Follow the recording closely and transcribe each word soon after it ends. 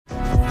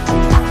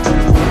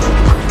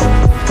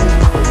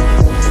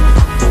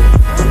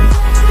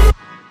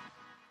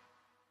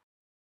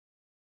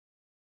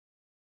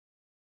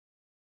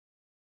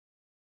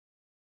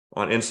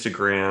on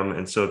Instagram.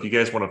 And so if you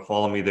guys want to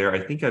follow me there, I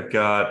think I've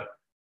got,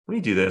 let me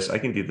do this. I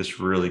can do this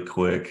really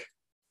quick.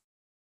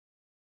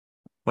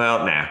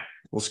 Well, nah,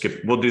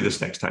 we'll do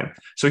this next time.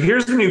 So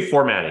here's the new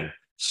formatting.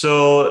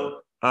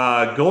 So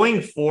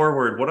going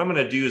forward, what I'm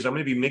going to do is I'm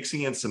going to be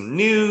mixing in some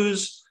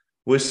news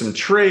with some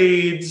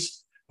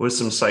trades, with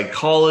some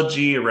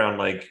psychology around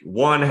like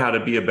one, how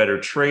to be a better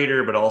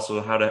trader, but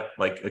also how to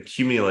like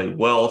accumulate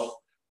wealth,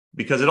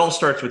 because it all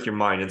starts with your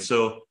mind. And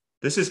so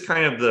this is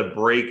kind of the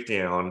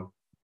breakdown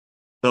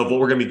of what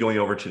we're going to be going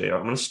over today.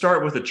 I'm going to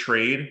start with a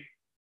trade.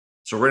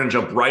 So we're going to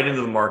jump right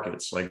into the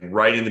markets, like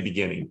right in the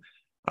beginning.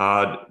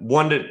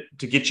 One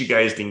to get you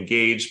guys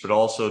engaged, but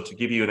also to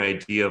give you an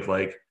idea of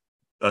like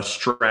a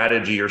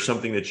strategy or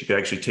something that you could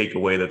actually take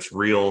away that's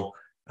real,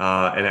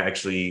 and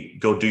actually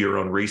go do your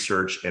own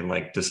research and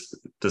like just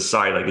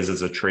decide like, is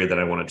this a trade that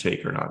I want to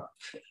take or not?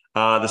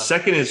 The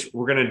second is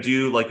we're going to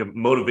do like a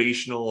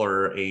motivational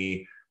or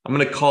I'm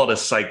going to call it a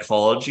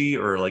psychology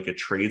or like a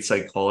trade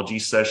psychology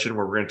session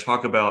where we're going to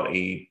talk about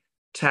a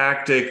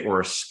tactic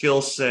or a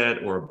skill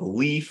set or a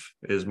belief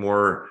is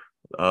more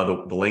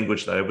the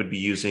language that I would be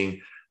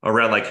using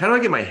around like, how do I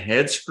get my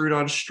head screwed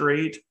on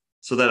straight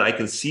so that I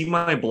can see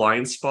my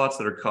blind spots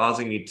that are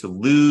causing me to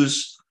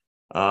lose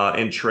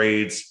in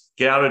trades,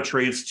 get out of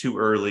trades too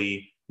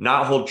early,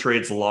 not hold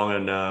trades long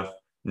enough,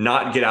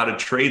 not get out of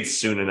trades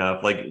soon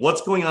enough. Like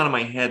what's going on in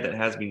my head that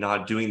has me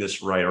not doing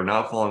this right or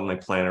not following my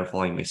plan or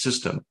following my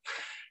system.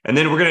 And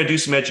then we're going to do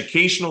some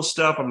educational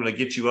stuff. I'm going to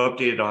get you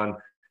updated on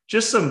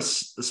just some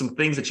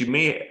things that you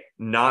may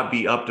not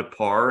be up to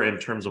par in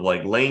terms of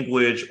like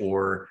language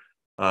or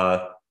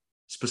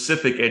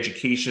specific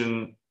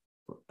education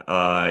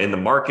in the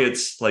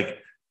markets, like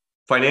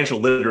financial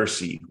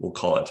literacy, we'll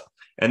call it.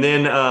 And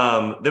then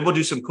we'll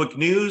do some quick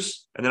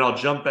news, and then I'll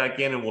jump back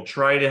in and we'll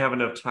try to have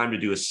enough time to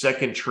do a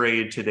second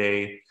trade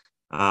today.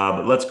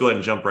 But let's go ahead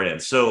and jump right in.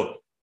 So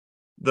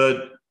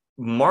the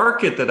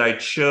market that I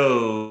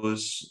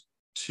chose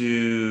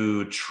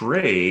to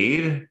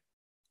trade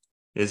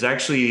is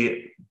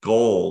actually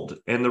gold.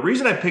 And the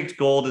reason I picked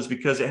gold is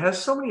because it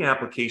has so many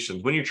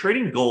applications. When you're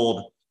trading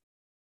gold,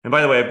 and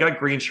by the way, I've got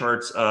green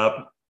charts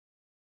up,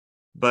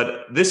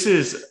 but this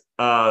is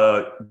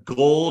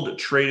gold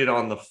traded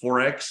on the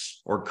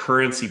Forex or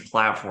currency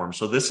platform.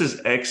 So this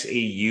is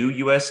XAU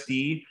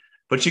USD,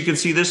 but you can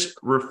see this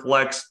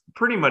reflects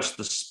pretty much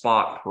the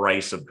spot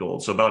price of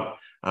gold. So about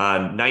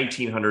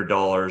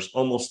 $1,900,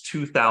 almost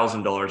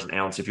 $2,000 an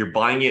ounce. If you're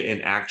buying it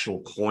in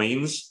actual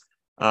coins,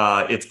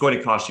 it's going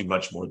to cost you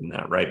much more than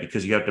that, right?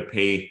 Because you have to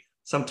pay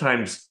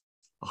sometimes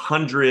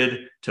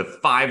 $100 to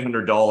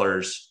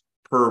 $500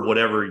 per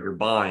whatever you're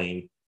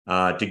buying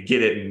to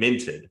get it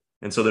minted.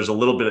 And so there's a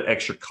little bit of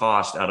extra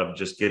cost out of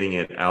just getting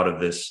it out of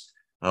this.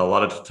 A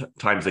lot of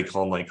times they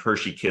call them like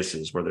Hershey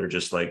Kisses, where they're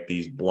just like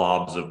these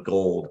blobs of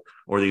gold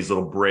or these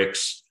little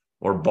bricks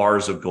or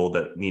bars of gold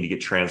that need to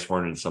get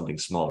transformed into something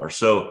smaller.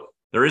 So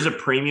there is a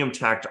premium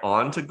tacked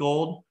on to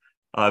gold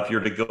if you're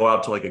to go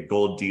out to like a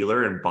gold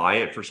dealer and buy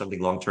it for something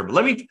long-term. But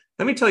let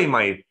me tell you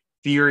my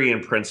theory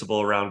and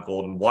principle around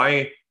gold and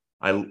why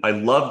I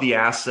love the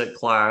asset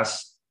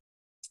class.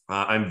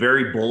 I'm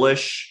very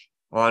bullish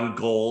on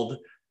gold.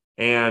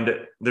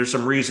 And there's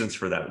some reasons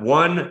for that.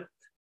 One,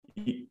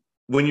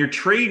 when you're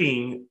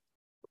trading,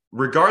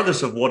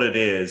 regardless of what it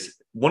is,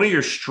 one of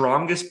your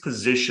strongest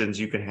positions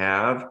you can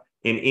have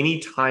in any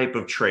type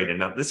of trade, and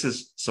now this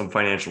is some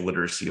financial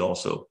literacy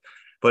also,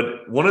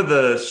 but one of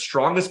the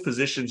strongest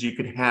positions you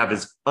can have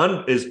is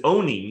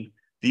owning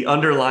the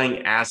underlying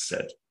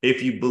asset.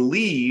 If you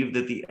believe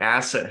that the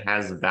asset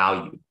has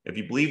value, if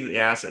you believe that the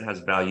asset has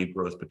value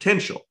growth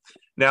potential.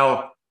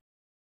 Now,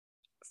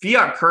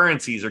 fiat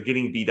currencies are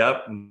getting beat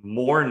up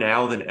more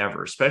now than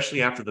ever,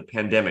 especially after the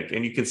pandemic.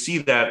 And you can see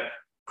that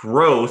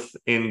growth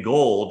in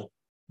gold,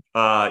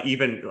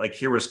 even like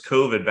here was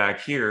COVID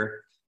back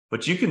here,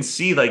 but you can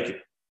see like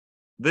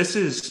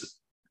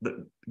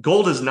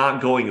gold is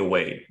not going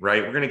away,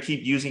 right? We're going to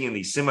keep using it in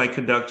these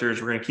semiconductors.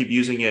 We're going to keep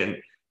using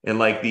it in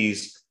like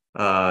these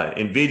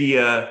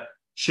NVIDIA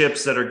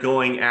chips that are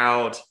going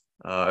out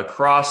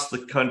across the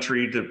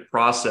country to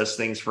process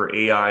things for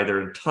AI.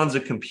 There are tons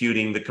of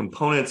computing. The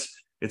components,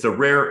 it's a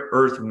rare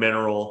earth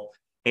mineral.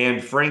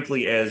 And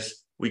frankly, as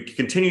we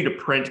continue to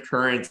print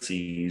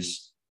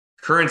currencies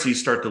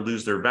start to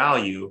lose their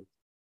value.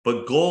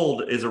 But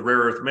gold is a rare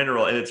earth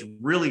mineral, and it's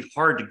really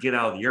hard to get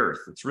out of the earth.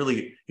 It's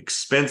really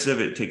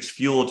expensive. It takes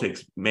fuel, it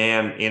takes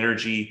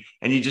energy,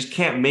 and you just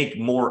can't make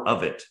more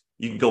of it.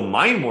 You can go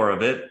mine more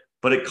of it,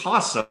 but it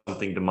costs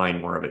something to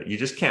mine more of it. You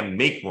just can't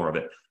make more of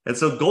it. And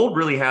so gold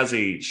really has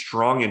a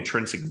strong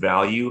intrinsic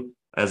value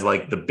as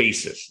like the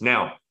basis.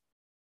 Now,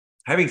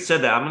 having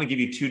said that, I'm going to give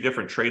you two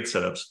different trade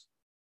setups.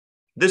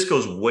 This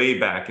goes way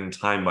back in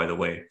time, by the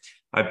way.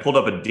 I pulled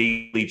up a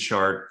daily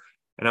chart,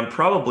 and I'm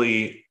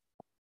probably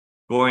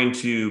going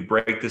to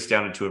break this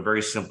down into a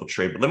very simple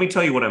trade. But let me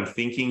tell you what I'm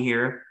thinking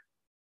here.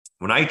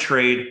 When I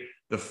trade,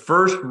 the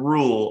first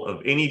rule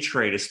of any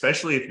trade,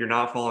 especially if you're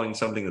not following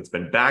something that's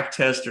been back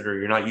tested, or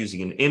you're not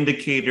using an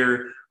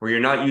indicator, or you're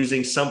not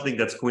using something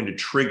that's going to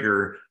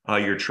trigger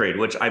your trade,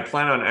 which I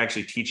plan on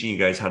actually teaching you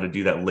guys how to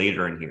do that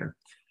later in here.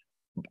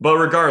 But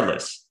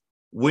regardless,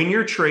 when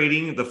you're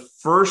trading, the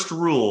first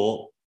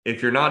rule,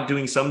 if you're not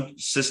doing some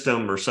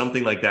system or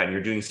something like that, and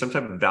you're doing some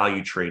type of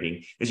value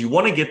trading, is you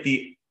want to get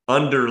the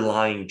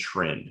underlying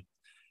trend.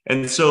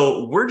 And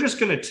so we're just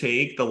going to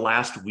take the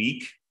last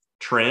week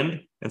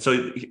trend. And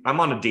so I'm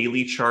on a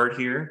daily chart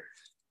here.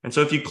 And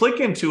so if you click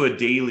into a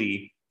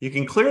daily, you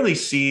can clearly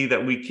see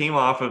that we came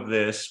off of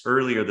this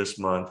earlier this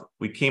month.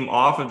 We came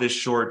off of this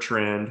short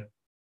trend,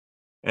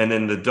 and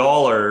then the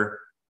dollar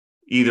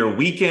either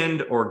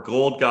weakened or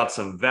gold got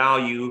some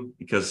value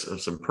because of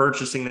some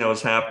purchasing that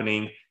was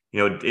happening.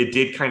 You know, it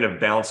did kind of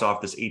bounce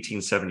off this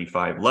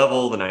 1875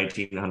 level, the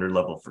 1900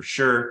 level for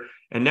sure.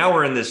 And now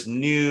we're in this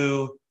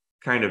new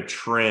kind of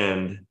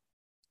trend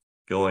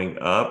going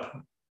up.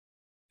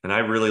 And I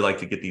really like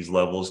to get these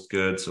levels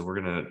good. So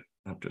we're going to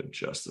have to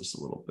adjust this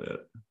a little bit.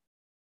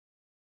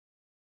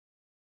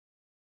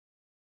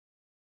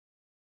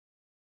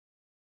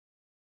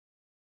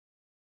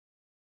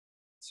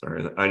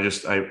 Sorry,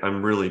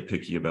 I'm really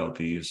picky about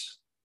these.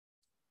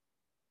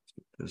 Let's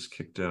get this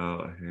kicked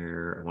out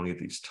here. I want to get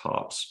these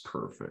tops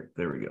perfect.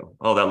 There we go.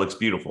 Oh, that looks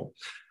beautiful.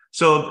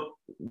 So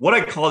what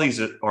I call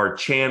these are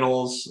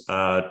channels,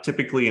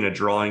 typically in a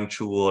drawing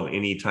tool of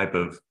any type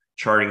of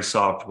charting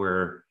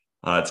software.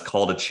 It's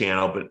called a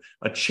channel, but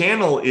a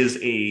channel is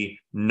a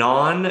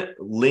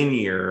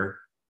non-linear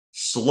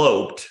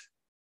sloped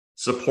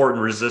support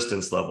and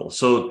resistance level.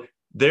 So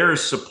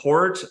there's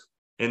support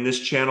in this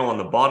channel on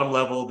the bottom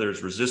level,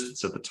 there's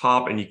resistance at the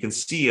top, and you can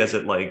see as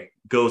it like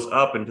goes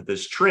up into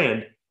this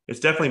trend,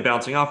 it's definitely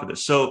bouncing off of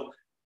this. So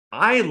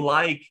I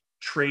like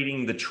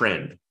trading the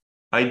trend.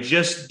 I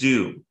just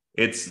do.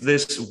 It's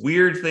this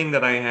weird thing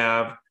that I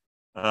have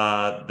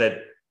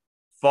that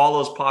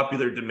follows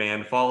popular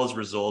demand, follows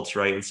results,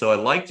 right? And so I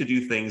like to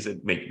do things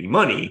that make me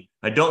money.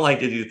 I don't like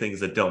to do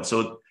things that don't.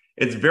 So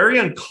it's very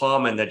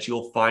uncommon that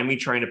you'll find me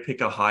trying to pick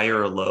a high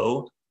or a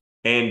low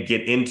and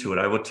get into it.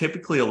 I will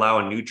typically allow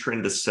a new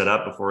trend to set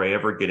up before I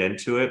ever get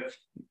into it.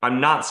 I'm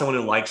not someone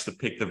who likes to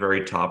pick the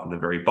very top and the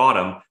very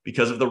bottom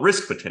because of the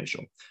risk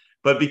potential.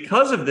 But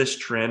because of this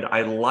trend,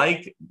 I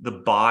like the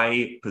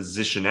buy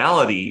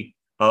positionality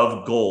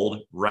of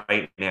gold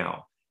right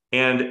now.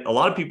 And a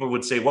lot of people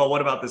would say, well,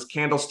 what about this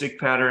candlestick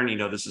pattern? You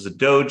know, this is a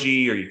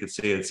doji, or you could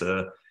say it's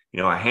a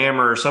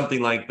hammer or something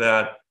like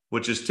that,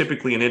 which is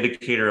typically an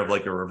indicator of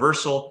like a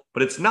reversal,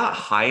 but it's not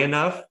high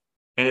enough.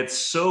 And it's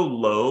so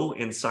low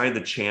inside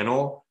the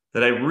channel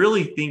that I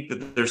really think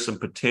that there's some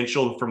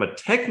potential from a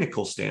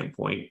technical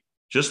standpoint,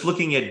 just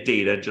looking at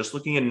data, just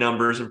looking at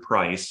numbers and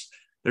price,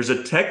 there's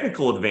a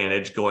technical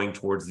advantage going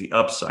towards the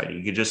upside.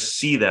 You can just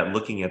see that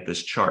looking at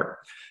this chart.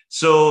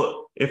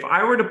 So if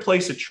I were to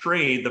place a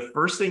trade, the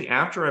first thing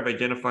after I've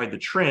identified the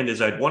trend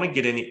is I'd want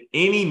to get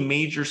any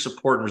major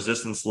support and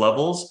resistance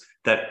levels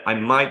that I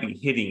might be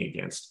hitting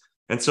against.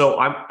 And so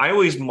I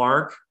always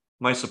mark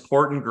my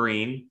support in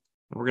green.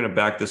 We're going to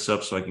back this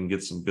up so I can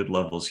get some good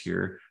levels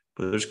here.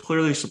 But there's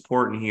clearly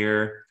support in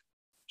here.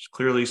 There's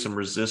clearly some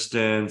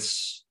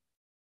resistance.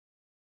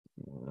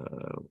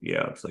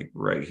 Yeah, it's like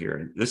right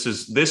here. This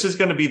is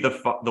going to be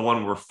the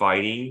one we're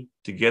fighting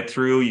to get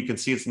through. You can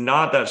see it's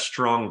not that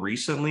strong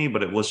recently,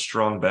 but it was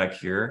strong back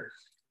here.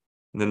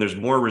 And then there's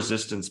more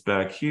resistance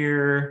back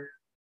here.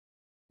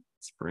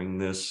 Let's bring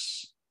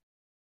this.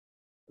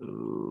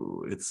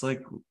 Ooh, it's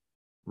like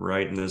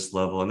right in this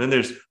level. And then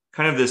there's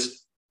kind of this.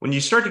 When you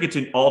start to get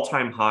to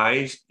all-time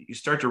highs, you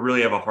start to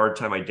really have a hard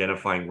time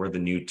identifying where the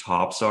new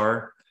tops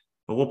are.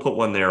 But we'll put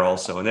one there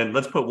also. And then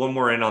let's put one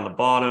more in on the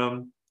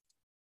bottom.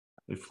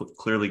 We've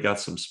clearly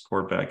got some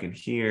support back in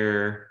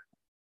here.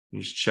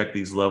 You just check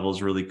these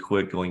levels really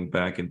quick going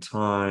back in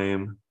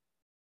time.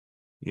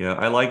 Yeah,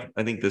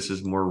 I think this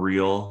is more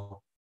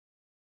real.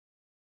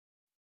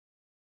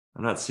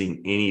 I'm not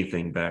seeing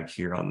anything back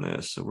here on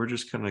this. So we're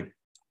just kind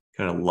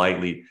of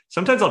lightly.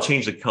 Sometimes I'll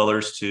change the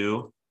colors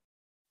too.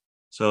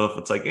 So if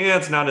it's like,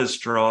 it's not as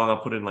strong,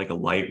 I'll put in like a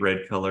light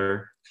red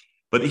color.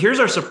 But here's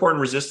our support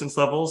and resistance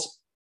levels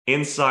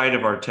inside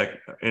of our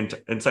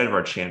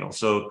channel.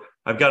 So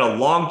I've got a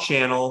long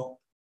channel.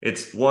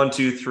 It's 1,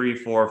 2, 3,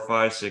 4,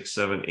 5, 6,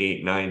 7,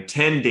 8, 9,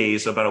 10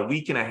 days, so about a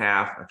week and a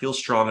half. I feel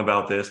strong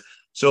about this.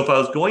 So if I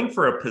was going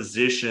for a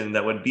position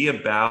that would be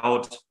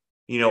about,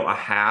 a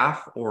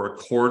half or a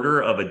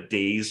quarter of a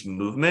day's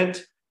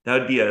movement, that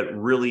would be a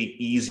really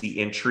easy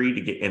entry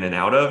to get in and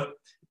out of.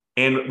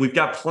 And we've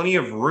got plenty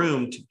of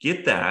room to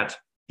get that,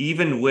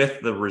 even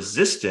with the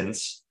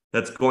resistance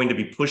that's going to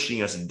be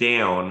pushing us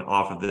down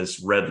off of this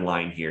red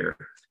line here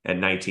at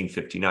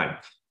 1959.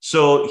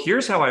 So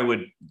here's how I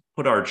would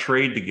put our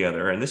trade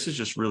together. And this is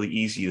just really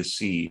easy to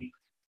see.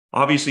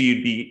 Obviously,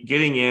 you'd be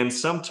getting in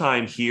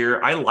sometime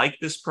here. I like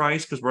this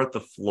price because we're at the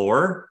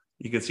floor.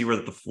 You can see we're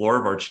at the floor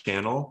of our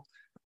channel.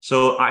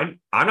 So I'm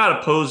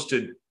not opposed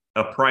to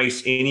a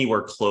price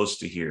anywhere close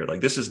to here.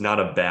 Like this is not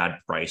a bad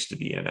price to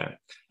be in at.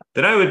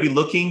 Then I would be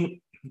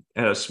looking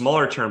at a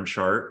smaller term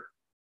chart.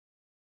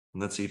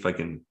 Let's see if we're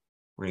going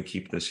to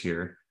keep this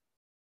here.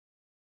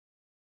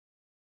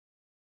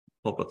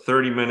 Pull up a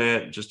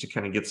 30-minute just to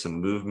kind of get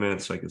some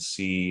movement so I can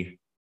see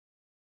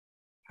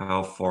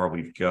how far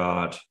we've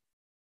got.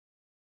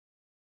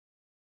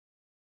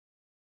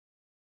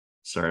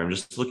 Sorry, I'm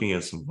just looking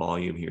at some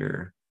volume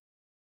here.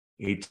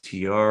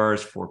 ATR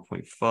is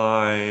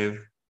 4.5.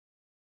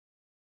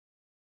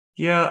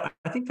 Yeah,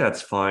 I think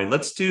that's fine. I'm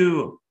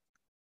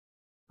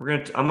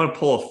gonna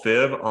pull a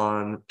fib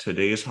on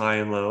today's high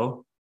and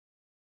low.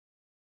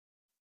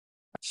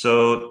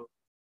 So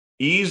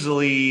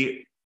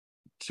easily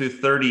to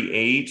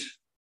 38,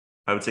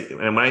 I would say, and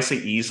when I say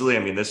easily, I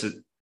mean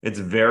it's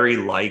very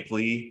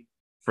likely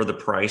for the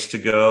price to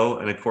go.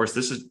 And of course,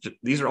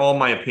 these are all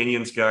my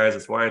opinions, guys.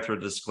 That's why I throw a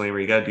disclaimer.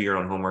 You got to do your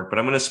own homework, but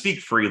I'm going to speak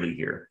freely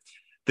here.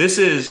 This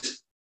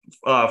is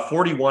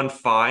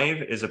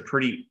 41.5 is a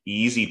pretty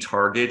easy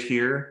target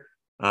here.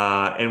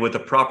 And with the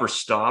proper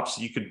stops,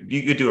 you could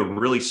do a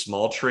really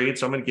small trade.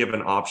 So I'm going to give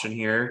an option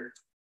here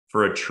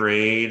for a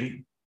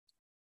trade.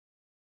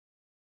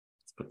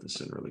 Let's put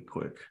this in really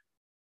quick.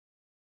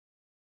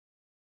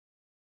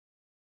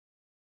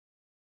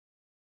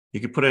 You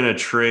could put in a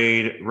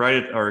trade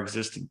right at our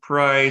existing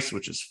price,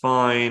 which is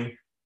fine.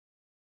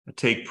 A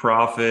take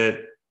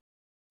profit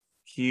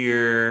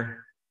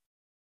here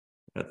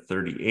at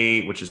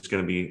 38, which is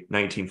going to be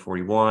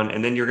 1941.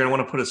 And then you're going to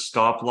want to put a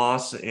stop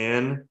loss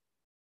in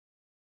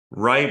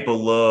right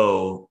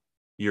below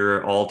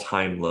your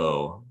all-time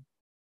low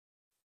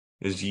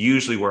is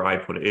usually where I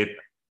put it.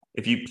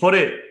 If you put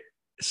it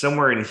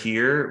somewhere in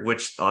here,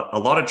 which a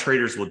lot of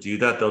traders will do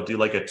that, they'll do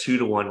like a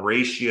 2-to-1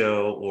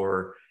 ratio,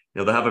 or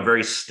they'll have a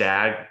very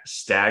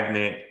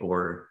stagnant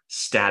or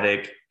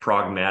static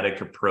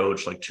pragmatic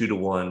approach, like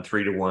 2-to-1,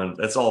 3-to-1.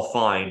 That's all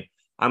fine.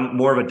 I'm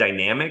more of a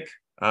dynamic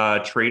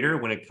trader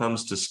when it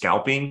comes to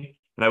scalping,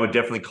 and I would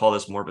definitely call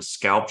this more of a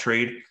scalp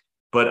trade.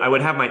 But I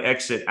would have my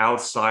exit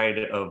outside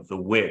of the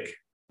wick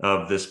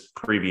of this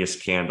previous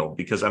candle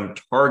because I'm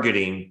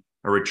targeting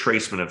a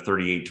retracement of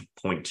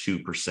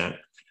 38.2%.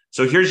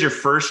 So here's your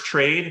first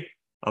trade,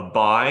 a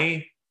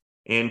buy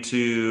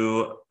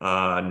into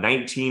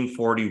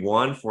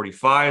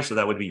 1941.45. So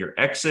that would be your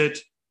exit.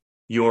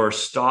 Your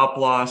stop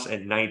loss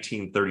at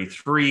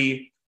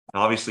 1933.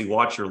 Obviously,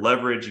 watch your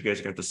leverage. You guys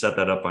are going to have to set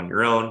that up on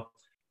your own.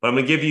 But I'm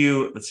going to give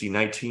you, let's see,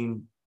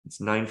 19, it's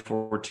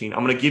 914.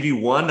 I'm going to give you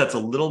one that's a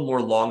little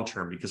more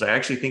long-term because I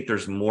actually think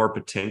there's more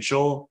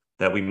potential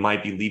that we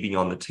might be leaving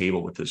on the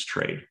table with this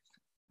trade.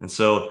 And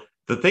so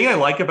the thing I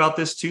like about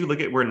this too, look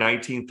at where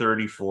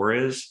 1934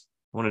 is.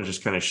 I want to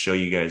just kind of show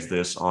you guys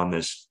this on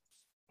this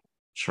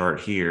chart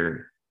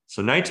here.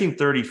 So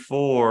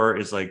 1934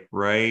 is like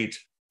right. Let's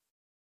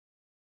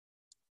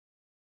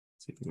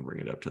see if we can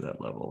bring it up to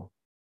that level.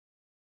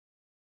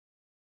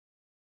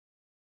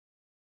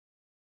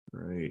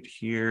 Right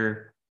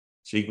here.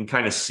 So you can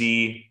kind of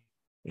see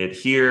it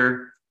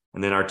here.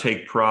 And then our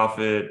take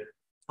profit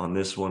on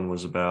this one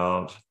was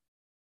about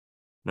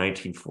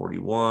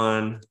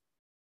 1941.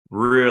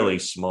 Really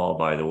small,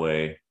 by the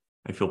way.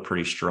 I feel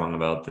pretty strong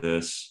about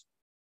this.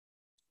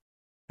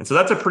 And so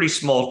that's a pretty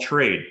small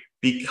trade.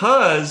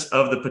 Because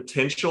of the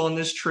potential in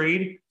this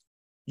trade,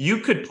 you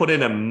could put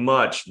in a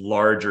much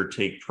larger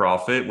take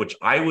profit, which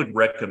I would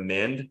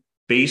recommend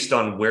based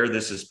on where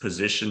this is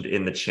positioned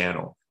in the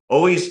channel.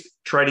 Always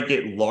try to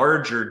get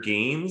larger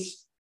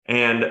gains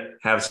and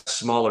have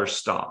smaller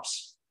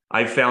stops.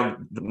 I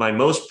found my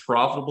most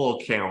profitable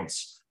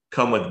accounts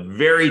come with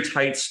very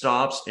tight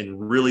stops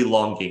and really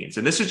long gains.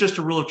 And this is just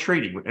a rule of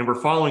trading. And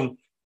we're following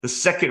the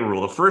second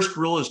rule. The first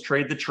rule is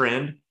trade the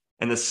trend.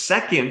 And the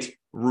second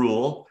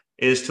rule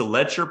is to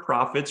let your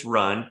profits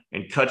run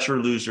and cut your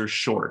losers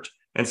short.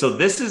 And so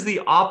this is the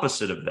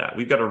opposite of that.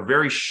 We've got a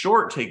very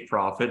short take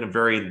profit and a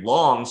very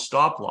long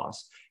stop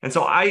loss. And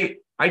so I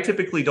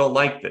typically don't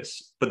like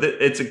this, but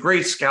it's a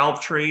great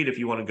scalp trade if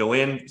you want to go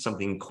in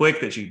something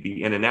quick that you'd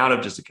be in and out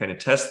of just to kind of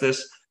test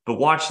this. But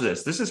watch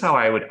this. This is how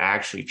I would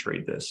actually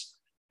trade this.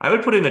 I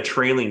would put in a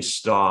trailing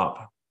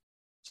stop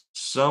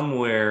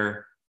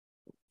somewhere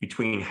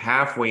between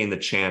halfway in the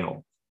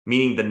channel,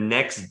 meaning the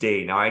next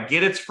day. Now I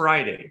get it's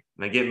Friday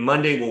and I get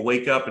Monday, we'll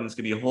wake up and it's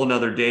going to be a whole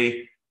nother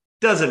day.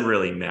 Doesn't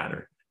really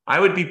matter.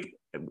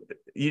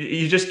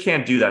 You just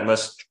can't do that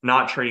unless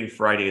not trading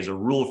Friday is a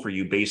rule for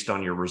you based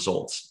on your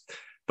results.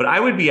 But I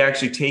would be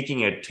actually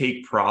taking a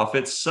take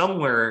profit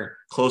somewhere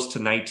close to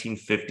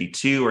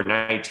 1952 or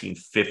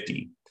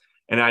 1950.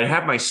 And I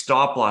have my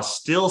stop loss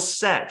still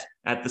set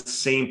at the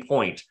same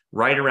point,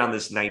 right around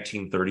this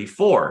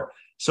 1934.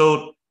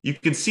 So you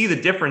can see the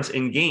difference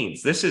in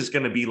gains. This is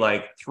going to be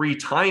like 3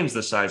 times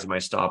the size of my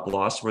stop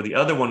loss, where the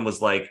other one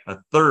was like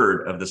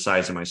 1/3 of the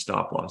size of my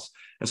stop loss.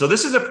 And so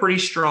this is a pretty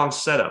strong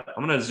setup.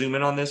 I'm going to zoom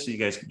in on this so you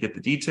guys can get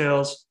the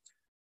details.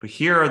 But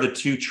here are the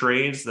 2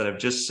 trades that I've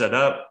just set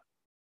up,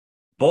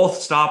 both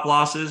stop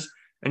losses.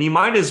 And you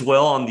might as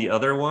well on the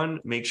other one,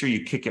 make sure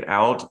you kick it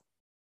out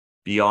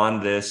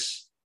beyond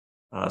this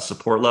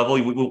support level.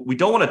 We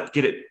don't want to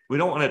get it. We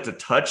don't want it to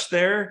touch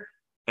there,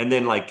 and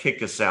then like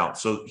kick us out.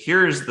 So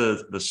here's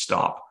the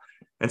stop.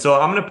 And so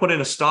I'm going to put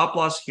in a stop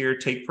loss here,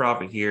 take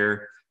profit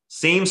here,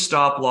 same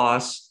stop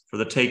loss for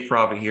the take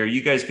profit here.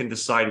 You guys can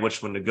decide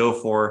which one to go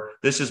for.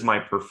 This is my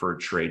preferred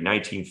trade,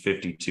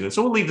 1952. And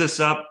so we'll leave this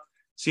up,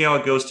 see how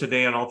it goes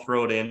today, and I'll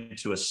throw it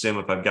into a sim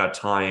if I've got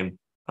time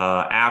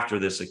after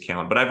this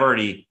account. But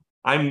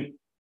I'm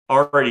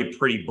already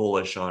pretty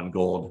bullish on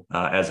gold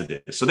as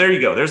it is. So there you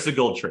go. There's the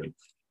gold trade.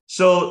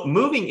 So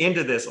moving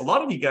into this, a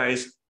lot of you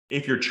guys,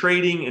 if you're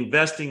trading,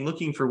 investing,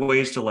 looking for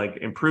ways to like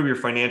improve your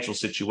financial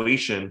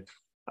situation,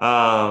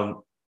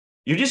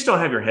 you just don't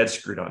have your head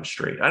screwed on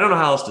straight. I don't know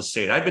how else to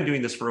say it. I've been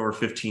doing this for over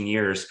 15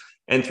 years,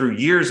 and through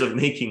years of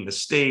making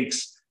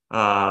mistakes,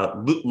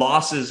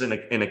 losses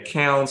in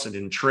accounts and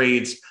in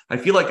trades, I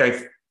feel like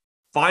I've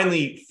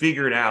finally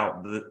figured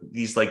out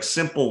these like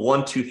simple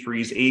 1, 2,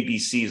 3s,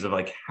 ABCs of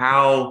like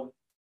how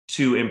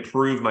to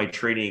improve my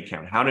trading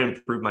account, how to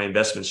improve my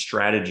investment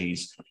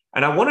strategies.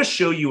 And I want to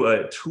show you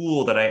a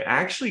tool that I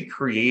actually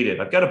created.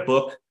 I've got a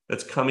book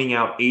that's coming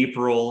out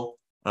April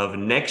of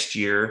next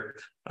year.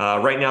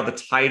 Right now, the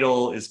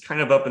title is kind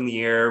of up in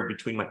the air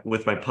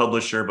with my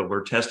publisher, but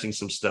we're testing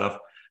some stuff.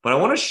 But I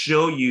want to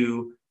show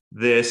you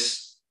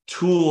this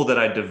tool that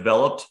I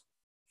developed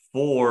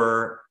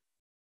for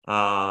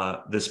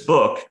this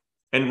book.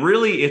 And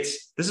really,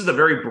 this is a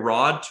very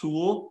broad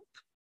tool,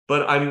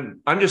 but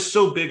I'm just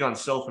so big on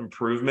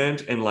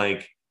self-improvement and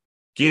like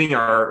getting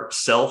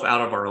ourself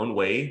out of our own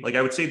way. Like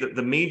I would say that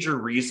the major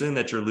reason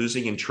that you're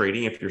losing in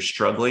trading, if you're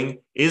struggling,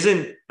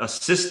 isn't a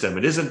system.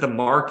 It isn't the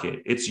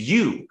market. It's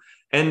you.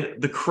 And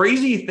the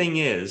crazy thing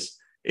is,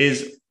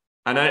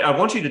 and I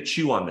want you to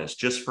chew on this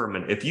just for a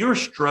minute. If you're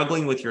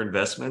struggling with your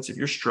investments, if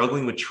you're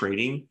struggling with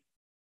trading,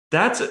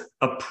 that's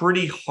a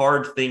pretty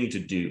hard thing to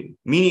do.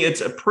 Meaning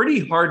it's a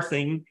pretty hard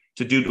thing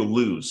to do to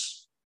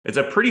lose. It's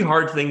a pretty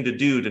hard thing to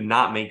do to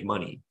not make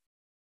money.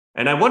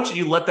 And I want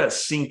you to let that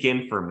sink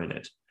in for a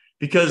minute,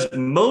 because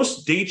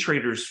most day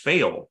traders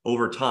fail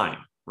over time,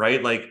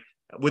 right? Like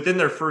within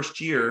their first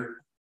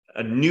year,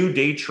 a new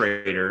day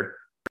trader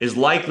is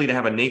likely to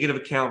have a negative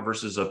account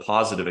versus a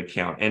positive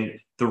account. And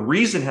the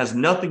reason has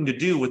nothing to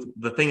do with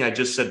the thing I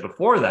just said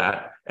before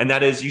that. And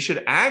that is, you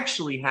should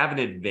actually have an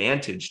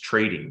advantage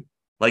trading.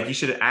 Like you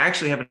should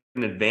actually have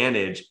an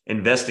advantage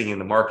investing in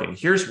the market. And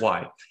here's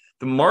why.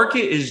 The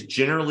market is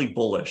generally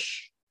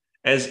bullish.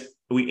 As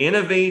we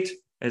innovate,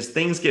 as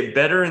things get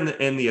better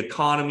in the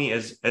economy,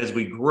 as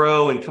we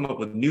grow and come up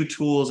with new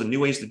tools and new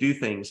ways to do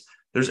things,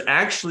 there's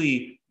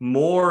actually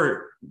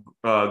more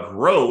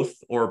growth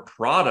or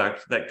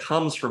product that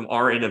comes from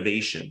our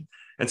innovation.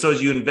 And so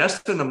as you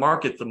invest in the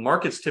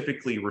markets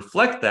typically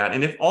reflect that.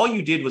 And if all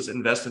you did was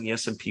invest in the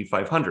S&P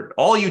 500,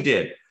 all you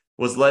did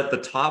was let the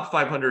top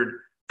 500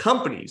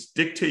 companies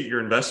dictate your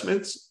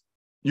investments,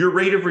 your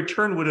rate of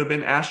return would have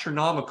been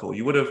astronomical.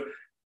 You would have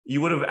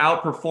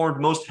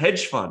outperformed most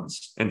hedge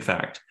funds, in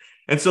fact.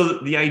 And so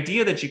the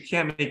idea that you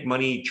can't make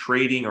money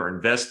trading or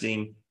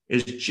investing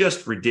is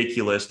just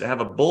ridiculous. To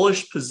have a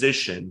bullish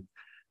position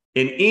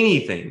in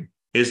anything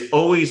is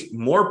always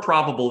more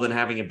probable than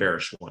having a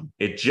bearish one.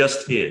 It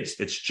just is.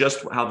 It's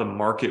just how the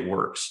market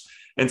works.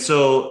 And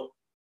so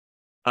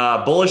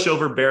bullish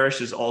over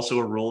bearish is also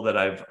a rule that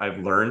I've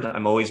learned.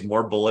 I'm always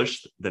more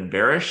bullish than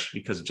bearish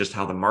because of just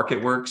how the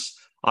market works.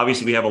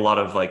 Obviously, we have a lot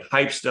of like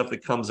hype stuff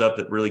that comes up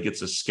that really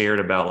gets us scared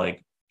about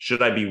like,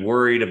 should I be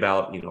worried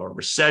about, a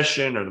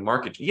recession or the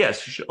market?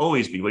 Yes, you should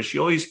always be. But you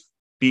should always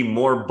be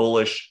more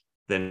bullish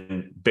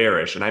than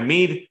bearish. And I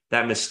made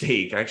that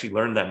mistake. I actually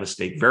learned that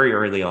mistake very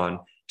early on.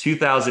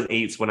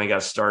 2008 is when I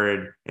got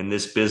started in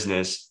this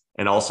business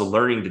and also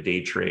learning to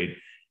day trade.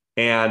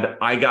 And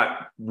I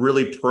got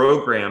really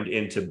programmed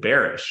into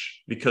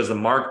bearish because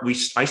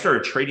I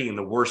started trading in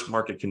the worst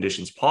market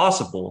conditions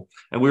possible.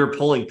 And we were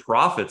pulling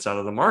profits out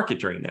of the market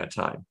during that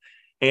time.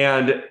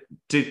 And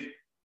to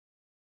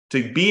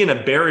be in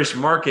a bearish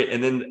market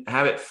and then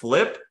have it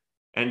flip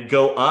and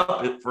go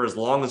up for as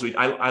long as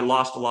I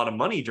lost a lot of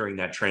money during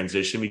that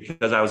transition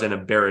because I was in a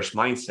bearish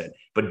mindset.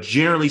 But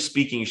generally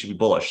speaking, you should be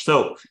bullish.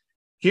 So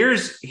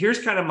here's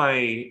kind of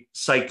my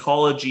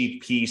psychology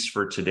piece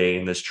for today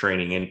in this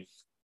training. And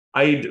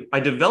I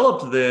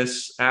developed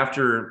this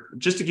after,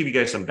 just to give you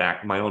guys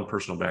my own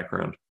personal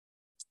background.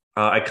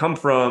 I come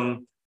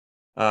from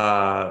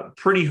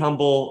pretty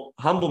humble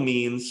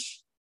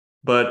means,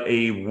 but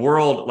a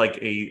world like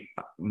a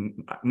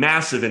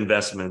massive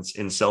investments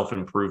in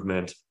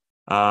self-improvement.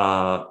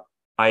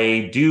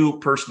 I do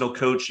personal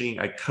coaching.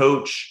 I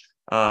coach.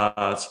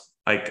 I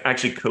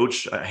actually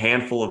coach a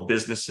handful of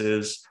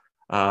businesses.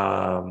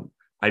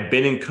 I've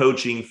been in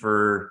coaching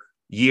for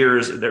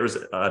years. There was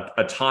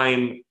a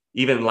time,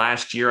 even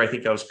last year, I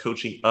think I was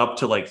coaching up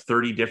to like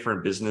 30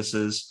 different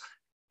businesses.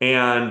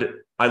 And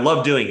I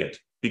love doing it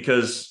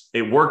because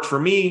it worked for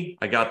me.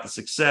 I got the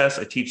success.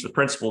 I teach the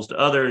principles to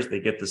others. They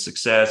get the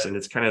success. And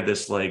it's kind of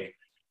this like,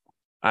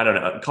 I don't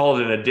know, call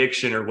it an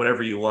addiction or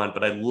whatever you want,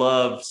 but I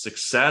love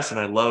success and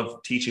I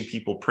love teaching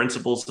people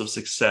principles of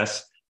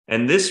success.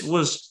 And this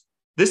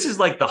is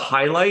like the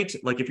highlight.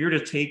 Like if you were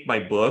to take my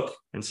book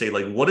and say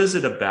like, what is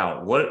it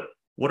about?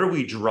 what are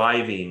we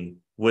driving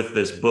with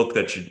this book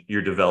that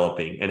you're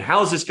developing? And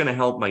how is this going to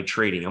help my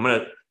trading? I'm going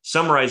to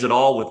summarize it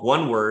all with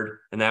one word,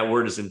 and that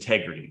word is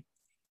integrity.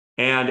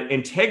 And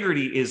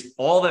integrity is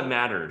all that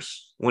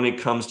matters when it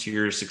comes to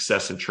your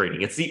success in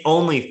trading. It's the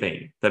only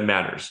thing that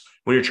matters.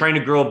 When you're trying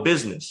to grow a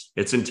business,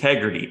 it's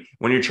integrity.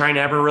 When you're trying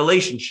to have a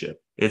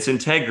relationship, it's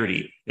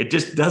integrity. It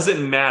just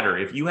doesn't matter.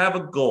 If you have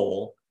a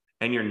goal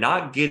and you're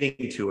not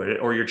getting to it,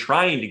 or you're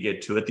trying to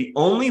get to it, the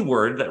only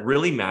word that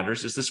really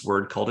matters is this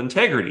word called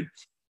integrity.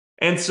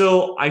 And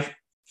so I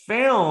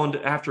found,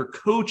 after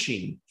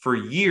coaching for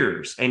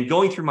years and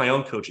going through my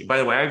own coaching, by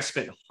the way, I've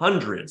spent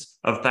hundreds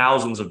of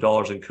thousands of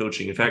dollars in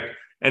coaching. In fact,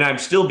 and I'm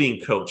still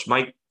being coached.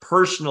 My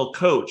personal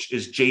coach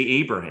is Jay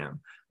Abraham.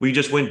 We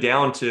just went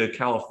down to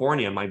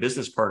California, my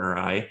business partner and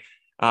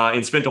I,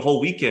 and spent a whole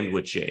weekend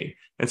with Jay.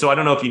 And so I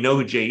don't know if you know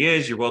who Jay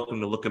is. You're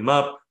welcome to look him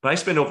up. But I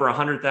spent over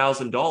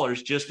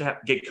 $100,000 just to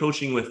get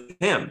coaching with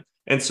him.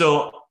 And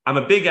so I'm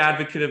a big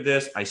advocate of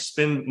this. I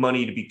spend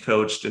money to be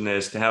coached in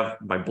this, to have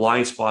my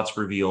blind spots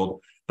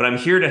revealed. But I'm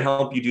here to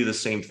help you do the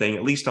same thing,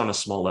 at least on a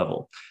small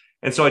level.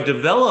 And so I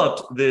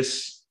developed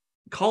this,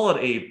 call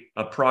it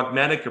a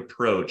pragmatic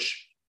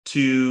approach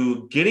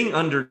to getting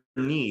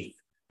underneath,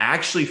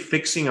 actually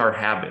fixing our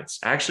habits,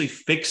 actually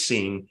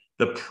fixing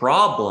the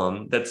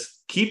problem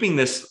that's keeping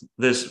this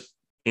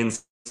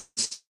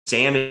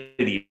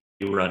insanity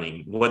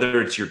running, whether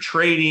it's your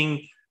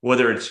trading,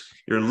 whether it's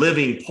you're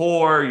living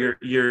poor,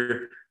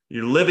 you're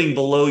living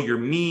below your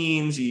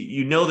means,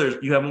 you know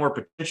you have more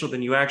potential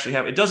than you actually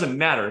have. It doesn't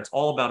matter. It's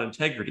all about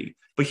integrity.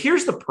 But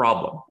here's the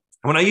problem.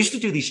 When I used to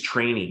do these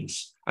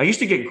trainings, I used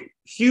to get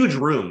huge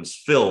rooms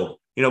filled.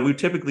 We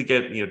typically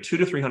get 200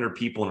 to 300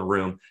 people in a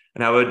room,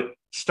 and I would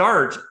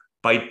start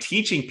by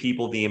teaching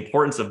people the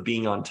importance of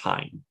being on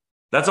time.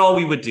 That's all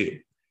we would do.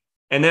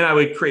 And then I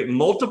would create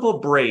multiple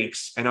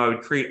breaks, and I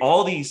would create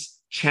all these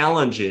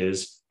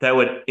challenges that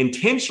would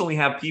intentionally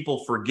have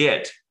people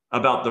forget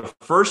about the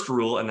first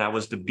rule, and that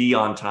was to be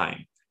on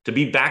time, to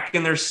be back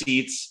in their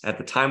seats at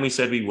the time we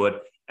said we would.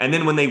 And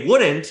then when they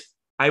wouldn't,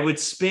 I would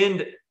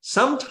spend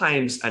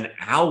sometimes an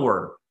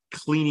hour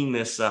cleaning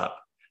this up.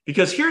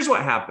 Because here's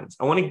what happens.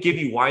 I want to give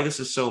you why this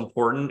is so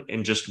important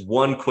in just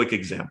one quick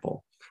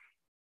example.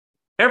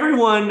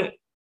 Everyone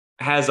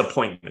has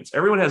appointments.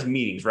 Everyone has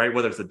meetings, right?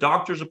 Whether it's a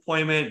doctor's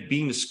appointment,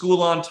 being to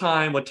school on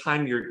time, what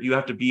time you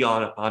have to be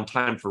on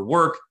time for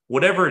work,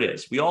 whatever it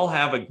is. We all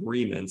have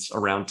agreements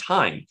around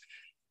time.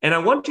 And I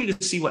want you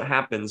to see what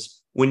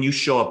happens when you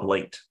show up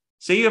late.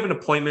 Say you have an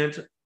appointment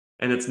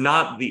and it's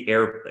not the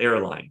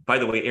airline. By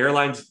the way,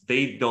 airlines,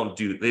 they don't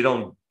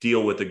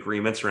deal with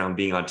agreements around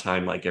being on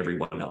time like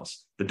everyone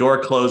else. The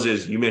door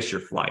closes, you miss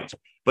your flight.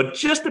 But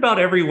just about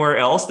everywhere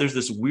else, there's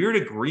this weird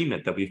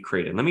agreement that we've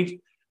created. Let me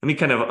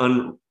kind of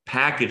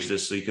unpackage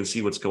this so you can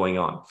see what's going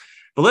on.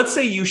 But let's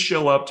say you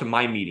show up to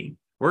my meeting.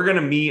 We're going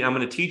to meet. I'm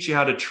going to teach you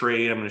how to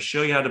trade. I'm going to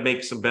show you how to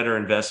make some better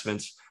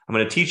investments. I'm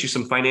going to teach you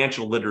some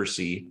financial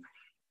literacy.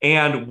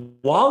 And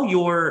while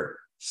you're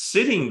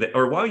sitting there,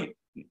 or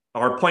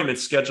our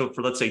appointment's scheduled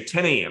for, let's say,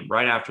 10 a.m.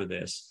 right after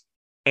this,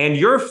 and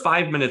you're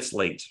 5 minutes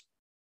late,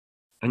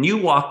 and you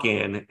walk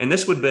in, and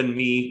this would have been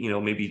me,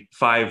 maybe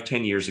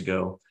 5-10 years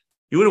ago.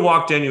 You would have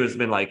walked in, you would have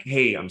been like,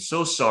 hey, I'm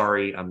so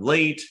sorry, I'm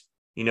late.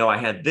 I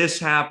had this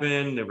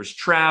happen. There was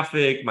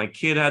traffic. My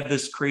kid had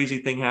this crazy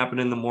thing happen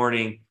in the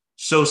morning.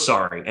 So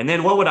sorry. And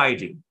then what would I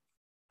do?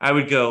 I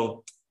would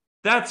go,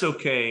 that's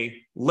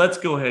okay. Let's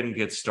go ahead and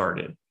get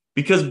started.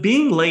 Because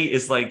being late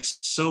is like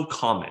so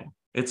common.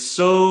 It's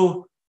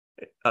so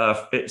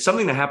it's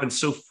something that happens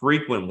so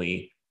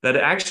frequently that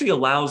it actually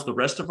allows the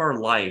rest of our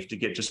life to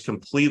get just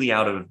completely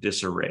out of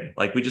disarray.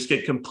 Like we just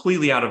get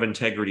completely out of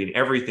integrity and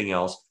everything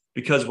else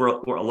because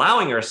we're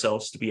allowing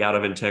ourselves to be out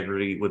of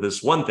integrity with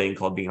this one thing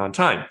called being on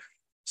time.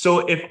 So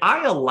if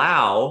I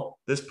allow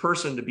this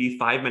person to be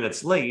 5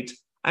 minutes late,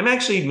 I'm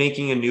actually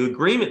making a new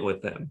agreement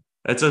with them.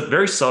 That's a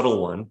very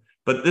subtle one,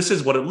 but this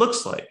is what it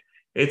looks like.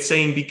 It's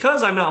saying,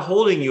 because I'm not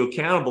holding you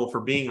accountable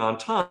for being on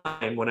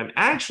time, what I'm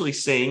actually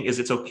saying is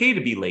it's okay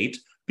to be late,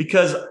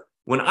 because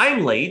when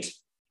I'm late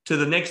to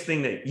the next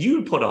thing that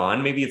you put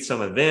on, maybe it's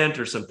some event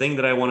or something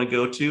that I want to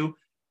go to,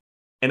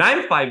 and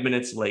I'm 5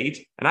 minutes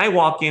late and I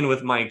walk in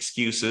with my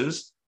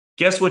excuses,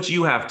 guess what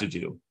you have to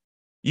do?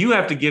 You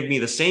have to give me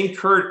the same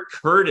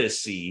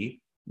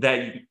courtesy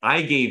that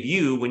I gave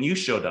you when you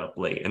showed up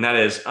late. And that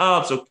is,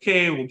 oh, it's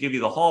okay. We'll give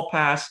you the hall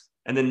pass.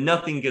 And then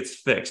nothing gets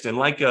fixed. And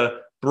like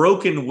a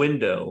broken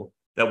window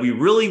that we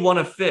really want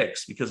to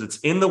fix because it's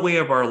in the way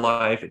of our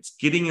life, it's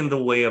getting in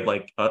the way of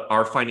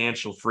our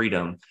financial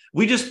freedom,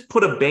 we just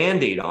put a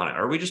Band-Aid on it,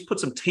 or we just put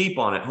some tape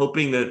on it,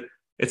 hoping that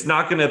it's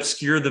not going to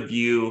obscure the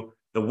view.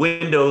 The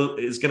window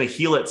is going to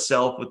heal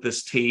itself with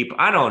this tape.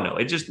 I don't know.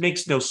 It just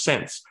makes no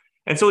sense.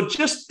 And so it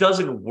just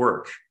doesn't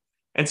work.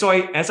 And so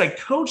as I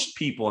coached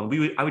people,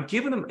 and I would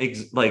give them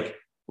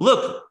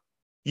look,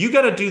 you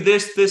got to do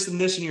this, this, and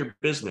this in your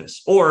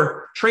business.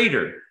 Or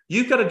trader,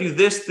 you've got to do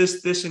this,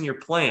 this, this in your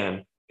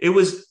plan. It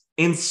was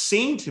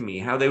insane to me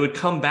how they would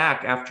come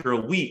back after a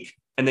week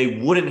and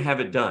they wouldn't have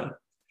it done.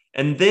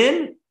 And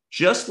then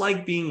just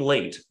like being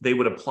late, they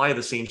would apply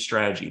the same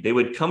strategy. They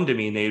would come to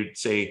me and they would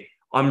say,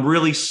 I'm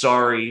really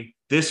sorry.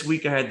 This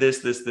week I had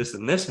this,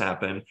 and this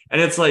happen.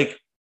 And it's like,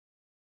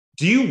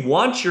 do you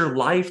want your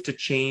life to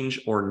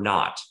change or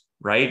not?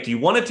 Right? Do you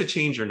want it to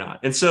change or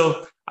not? And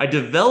so I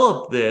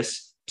developed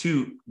this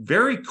to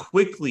very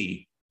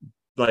quickly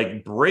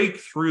like break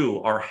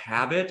through our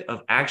habit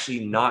of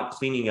actually not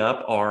cleaning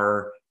up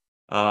our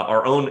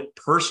own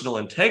personal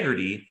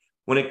integrity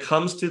when it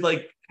comes to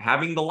like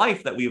having the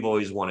life that we've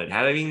always wanted,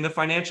 having the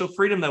financial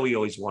freedom that we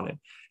always wanted.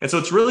 And so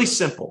it's really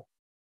simple.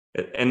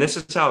 And this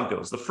is how it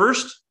goes. The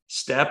first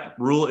step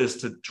rule is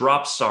to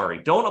drop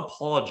sorry. Don't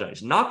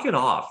apologize. Knock it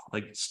off.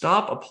 Like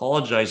stop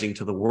apologizing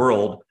to the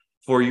world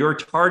for your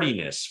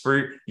tardiness,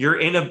 for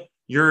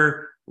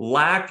your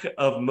lack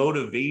of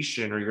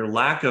motivation or your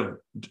lack of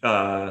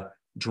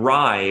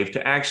drive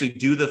to actually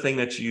do the thing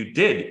that you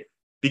did.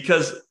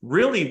 Because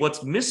really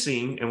what's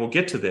missing, and we'll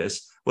get to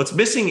this, what's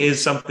missing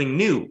is something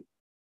new.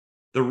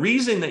 The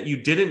reason that you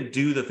didn't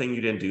do the thing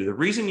you didn't do, the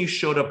reason you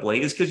showed up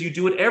late is because you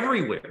do it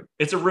everywhere.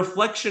 It's a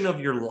reflection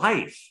of your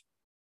life.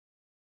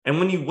 And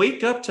when you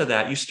wake up to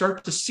that, you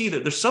start to see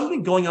that there's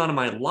something going on in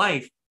my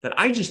life that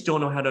I just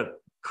don't know how to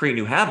create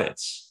new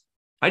habits.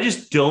 I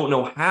just don't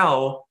know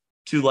how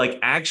to like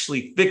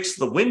actually fix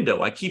the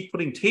window. I keep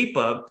putting tape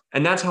up,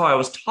 and that's how I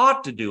was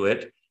taught to do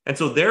it. And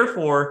so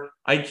therefore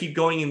I keep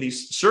going in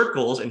these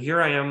circles, and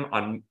here I am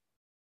on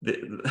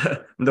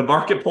the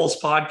Market Pulse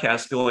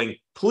podcast going,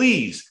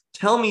 please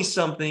tell me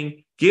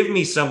something, give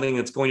me something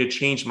that's going to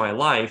change my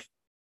life.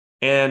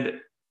 And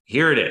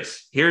here it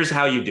is. Here's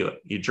how you do it.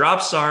 You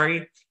drop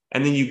sorry,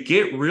 and then you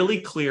get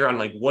really clear on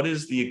like, what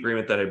is the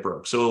agreement that I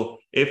broke? So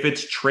if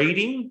it's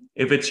trading,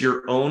 if it's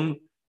your own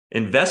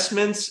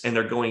investments and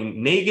they're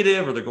going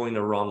negative or they're going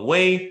the wrong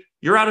way,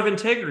 you're out of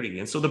integrity.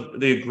 And so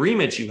the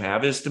agreement you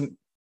have is to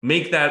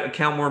make that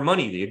account more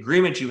money. The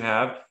agreement you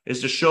have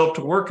is to show up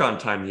to work on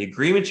time. The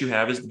agreement you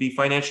have is to be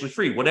financially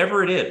free,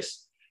 whatever it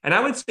is. And I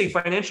would say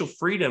financial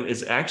freedom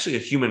is actually a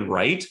human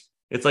right.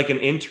 It's like an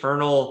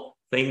internal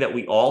thing that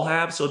we all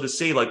have. So to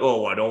say like,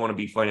 oh, I don't want to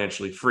be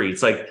financially free,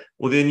 it's like,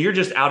 well, then you're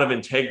just out of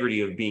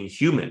integrity of being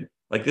human.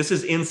 Like this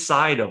is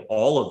inside of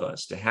all of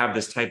us to have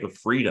this type of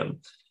freedom.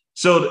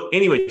 So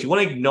anyway, you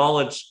want to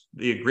acknowledge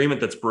the agreement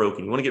that's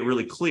broken. You want to get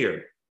really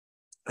clear.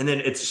 And then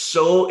it's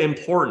so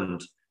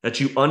important that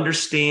you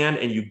understand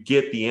and you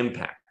get the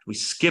impact. We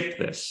skip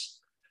this.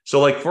 So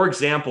like, for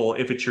example,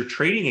 if it's your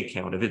trading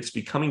account, if it's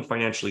becoming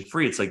financially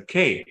free, it's like,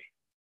 okay,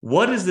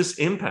 what is this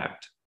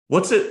impact?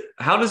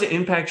 How does it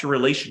impact your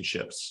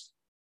relationships?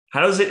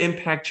 How does it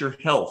impact your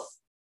health?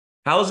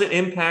 How is it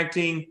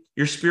impacting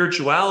your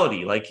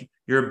spirituality? Like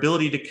your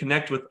ability to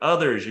connect with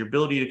others, your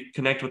ability to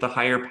connect with a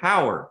higher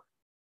power.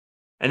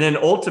 And then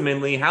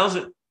ultimately, how's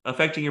it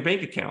affecting your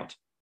bank account?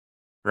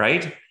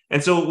 Right?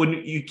 And so when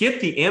you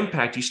get the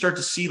impact, you start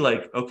to see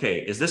like, okay,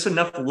 is this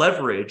enough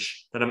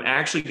leverage that I'm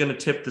actually going to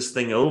tip this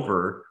thing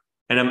over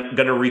and I'm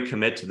going to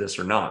recommit to this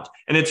or not?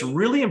 And it's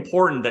really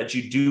important that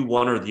you do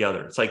one or the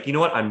other. It's like, you know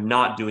what? I'm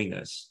not doing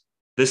this.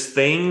 This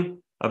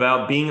thing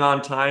about being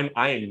on time,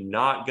 I am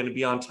not going to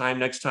be on time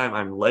next time.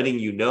 I'm letting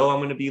you know I'm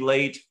going to be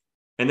late.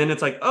 And then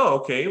it's like, oh,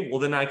 okay, well,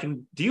 then I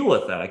can deal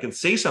with that. I can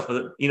say something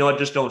that, you know what,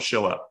 just don't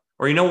show up.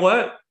 Or you know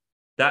what?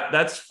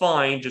 That's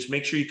fine. Just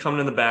make sure you come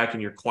in the back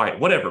and you're quiet,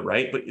 whatever,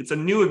 right? But it's a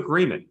new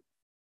agreement.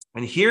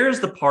 And here's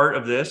the part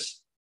of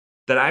this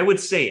that I would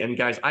say, and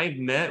guys, I've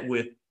met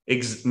with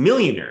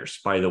millionaires,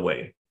 by the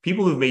way,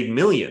 people who've made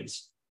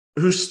millions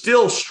who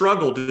still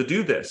struggle to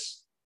do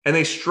this. And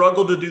they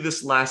struggle to do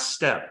this last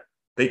step.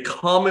 They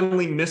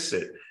commonly miss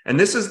it. And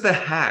this is the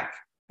hack.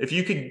 If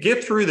you could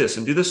get through this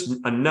and do this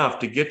enough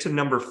to get to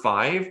number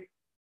 5,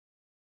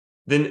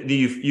 then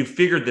you've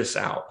figured this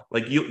out.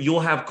 Like you'll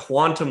have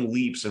quantum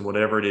leaps in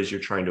whatever it is you're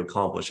trying to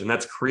accomplish. And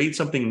that's create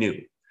something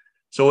new.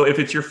 So if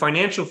it's your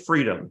financial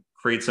freedom,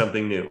 create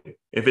something new.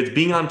 If it's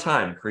being on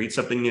time, create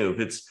something new. If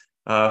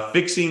it's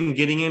fixing,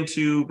 getting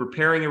into,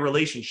 repairing a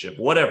relationship,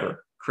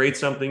 whatever, create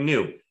something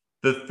new.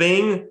 The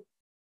thing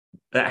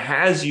that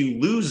has you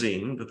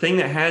losing, the thing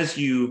that has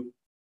you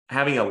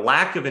having a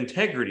lack of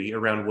integrity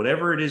around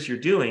whatever it is you're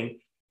doing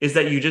is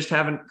that you just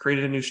haven't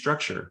created a new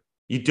structure.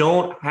 You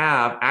don't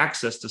have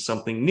access to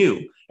something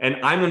new. And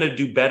I'm going to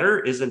do better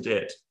isn't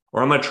it.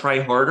 Or I'm going to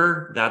try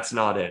harder. That's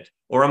not it.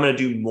 Or I'm going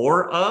to do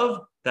more of.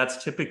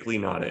 That's typically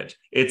not it.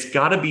 It's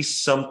got to be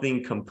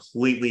something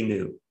completely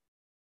new.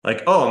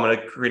 Like, oh, I'm going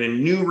to create a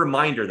new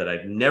reminder that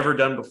I've never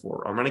done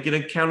before. I'm going to get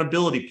an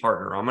accountability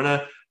partner. I'm going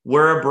to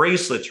wear a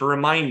bracelet to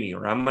remind me,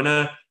 or I'm going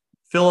to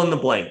fill in the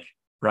blank,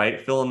 right?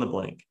 Fill in the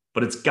blank.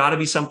 But it's got to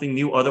be something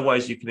new.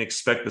 Otherwise, you can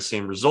expect the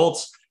same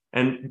results.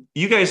 And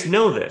you guys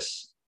know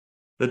this.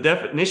 The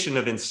definition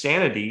of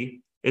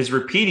insanity is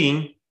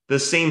repeating the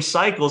same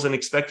cycles and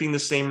expecting the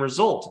same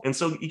result. And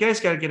so you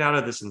guys got to get out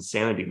of this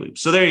insanity loop.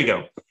 So there you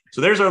go.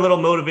 So there's our little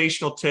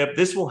motivational tip.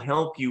 This will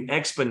help you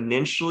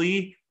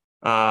exponentially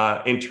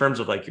in terms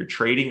of like your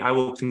trading. I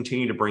will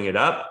continue to bring it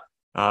up.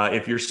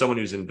 If you're someone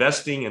who's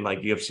investing and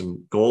like you have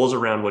some goals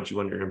around what you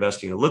want your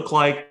investing to look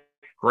like,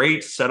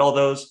 great, set all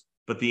those.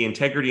 but the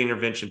integrity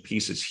intervention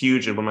piece is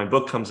huge. And when my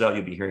book comes out,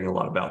 you'll be hearing a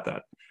lot about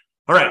that.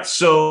 All right,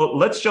 so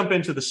let's jump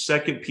into the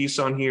second piece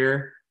on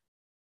here.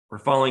 We're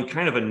following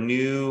kind of a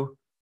new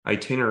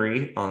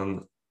itinerary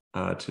on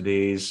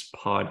today's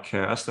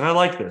podcast. And I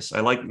like this. I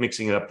like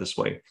mixing it up this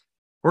way.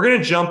 We're going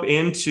to jump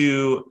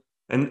into,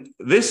 and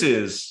this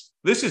is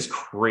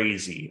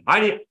crazy.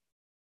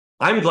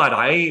 I'm glad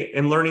I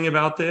am learning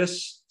about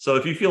this. So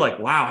if you feel like,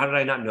 wow, how did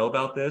I not know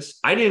about this?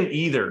 I didn't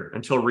either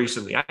until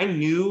recently. I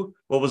knew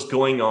what was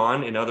going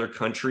on in other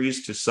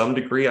countries to some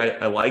degree.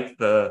 I like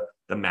the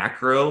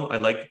macro. I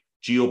like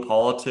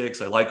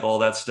geopolitics. I like all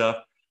that stuff.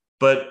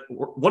 But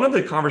one of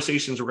the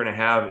conversations we're going to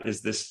have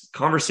is this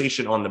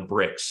conversation on the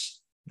BRICS.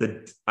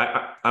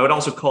 I would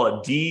also call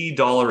it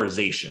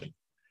de-dollarization.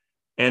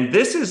 And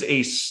this is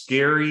a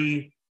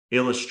scary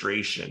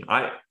illustration.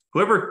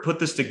 Whoever put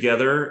this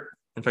together,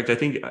 in fact, I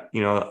think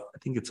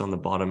it's on the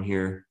bottom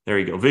here. There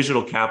you go.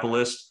 Visual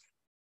Capitalist.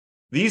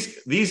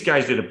 These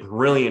guys did a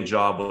brilliant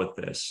job with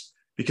this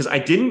because I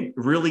didn't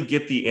really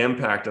get the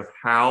impact of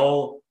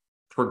how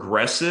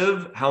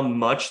progressive, how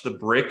much the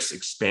BRICS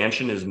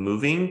expansion is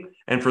moving.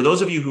 And for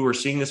those of you who are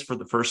seeing this for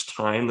the first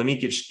time, let me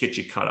get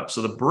you caught up.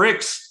 So the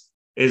BRICS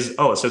is,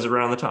 it says it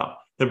right on the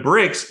top. The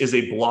BRICS is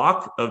a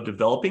block of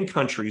developing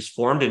countries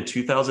formed in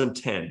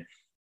 2010.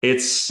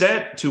 It's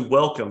set to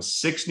welcome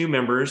 6 new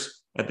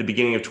members at the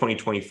beginning of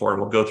 2024,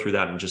 and we'll go through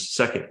that in just a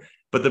second.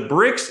 But the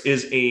BRICS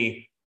is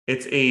a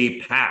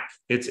pact.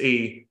 It's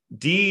a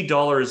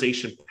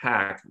de-dollarization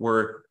pact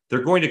where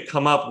they're going to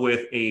come up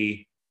with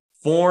a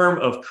form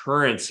of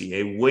currency,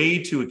 a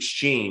way to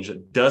exchange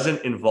that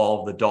doesn't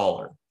involve the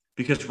dollar.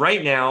 Because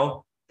right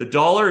now, the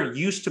dollar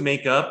used to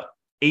make up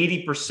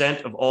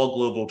 80% of all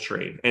global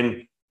trade.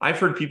 And I've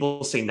heard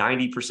people say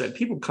 90%.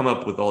 People come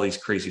up with all these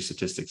crazy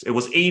statistics. It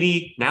was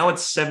 80, now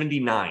it's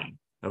 79.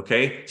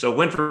 Okay. So it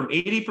went from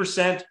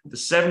 80% to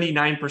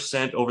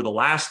 79% over the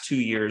last 2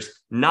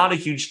 years. Not a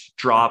huge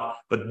drop,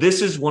 but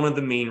this is one of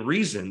the main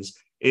reasons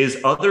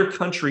is other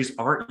countries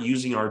aren't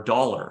using our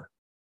dollar.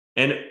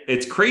 And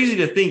it's crazy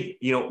to think,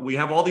 we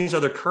have all these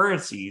other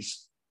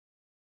currencies.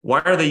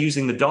 Why are they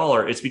using the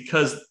dollar? It's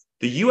because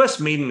the US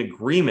made an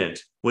agreement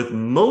with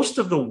most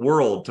of the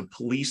world to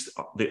police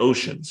the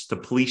oceans, to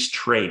police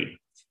trade.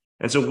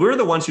 And so we're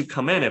the ones who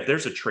come in. If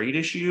there's a trade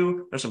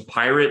issue, there's some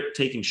pirate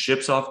taking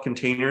ships off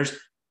containers,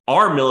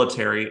 our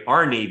military,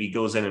 our Navy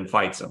goes in and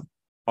fights them.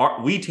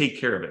 We take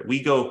care of it.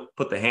 We go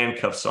put the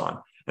handcuffs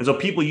on. And so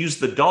people use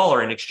the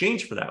dollar in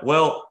exchange for that.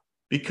 Well,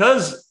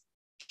 because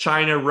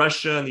China,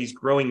 Russia, and these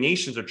growing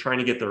nations are trying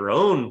to get their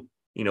own,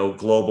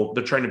 global,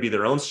 they're trying to be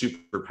their own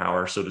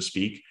superpower, so to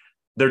speak.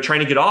 They're trying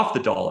to get off the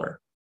dollar.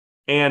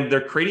 And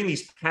they're creating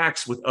these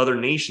pacts with other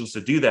nations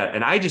to do that.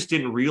 And I just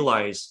didn't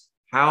realize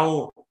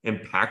how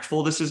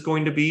impactful this is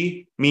going to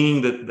be,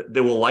 meaning that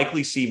they will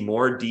likely see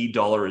more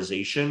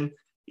de-dollarization,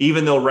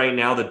 even though right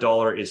now the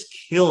dollar is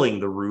killing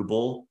the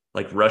ruble,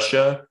 like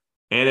Russia,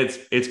 and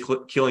it's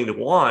killing the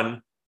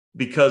yuan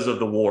because of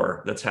the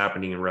war that's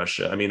happening in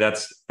Russia. I mean,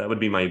 that would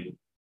be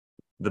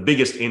the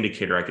biggest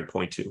indicator I could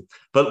point to.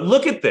 But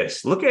look at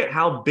this. Look at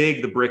how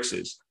big the BRICS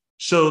is.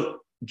 So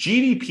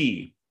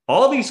GDP,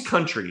 all these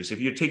countries, if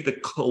you take the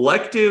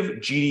collective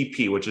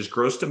GDP, which is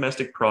gross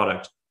domestic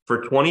product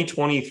for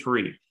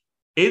 2023,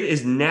 it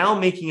is now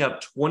making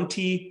up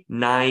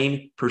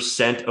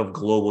 29% of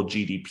global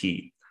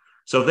GDP.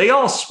 So if they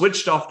all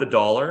switched off the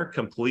dollar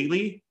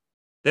completely,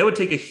 that would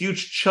take a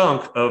huge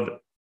chunk of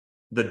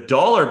the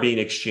dollar being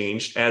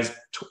exchanged as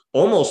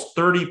almost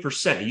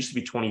 30%. It used to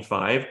be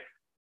 25,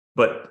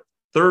 but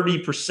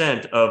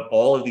 30% of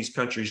all of these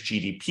countries'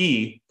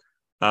 GDP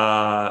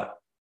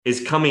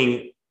is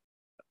coming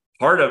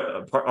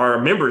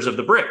are members of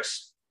the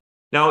BRICS.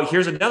 Now,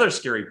 here's another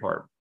scary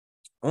part.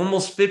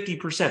 Almost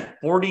 50%,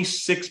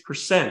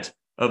 46%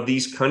 of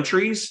these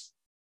countries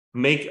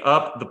make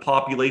up the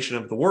population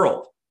of the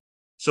world.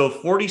 So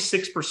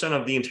 46%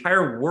 of the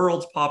entire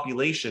world's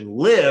population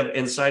live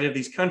inside of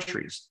these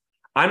countries.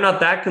 I'm not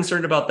that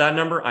concerned about that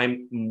number.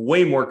 I'm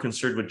way more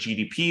concerned with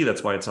GDP.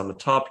 That's why it's on the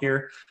top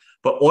here.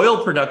 But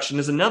oil production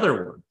is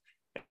another one.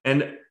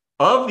 And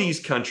of these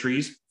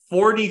countries,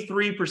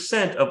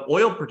 43% of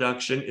oil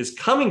production is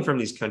coming from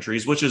these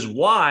countries, which is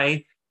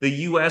why the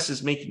US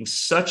is making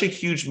such a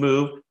huge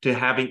move to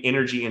having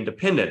energy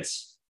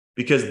independence,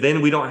 because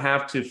then we don't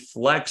have to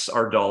flex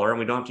our dollar and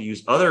we don't have to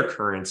use other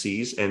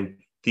currencies and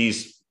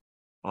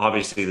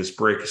obviously this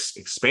BRICS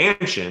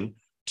expansion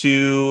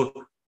to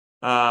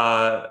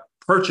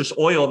purchase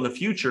oil in the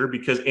future,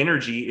 because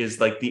energy is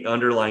like the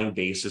underlying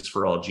basis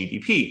for all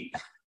GDP.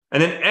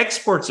 And then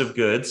exports of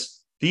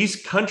goods,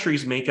 these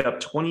countries make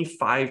up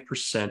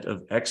 25%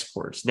 of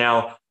exports.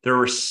 Now, there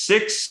were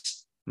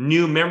 6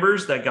 new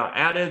members that got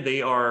added.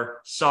 They are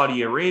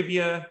Saudi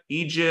Arabia,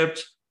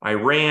 Egypt,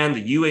 Iran,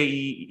 the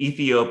UAE,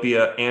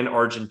 Ethiopia, and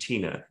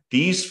Argentina.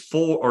 These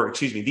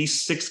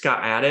 6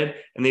 got added,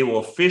 and they will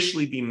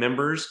officially be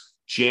members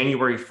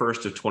January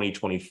 1st of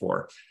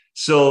 2024.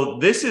 So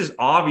this is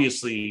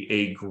obviously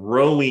a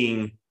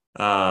growing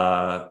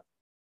effort.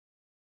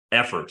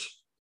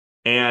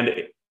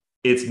 And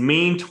its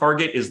main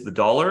target is the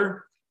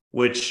dollar,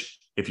 which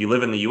if you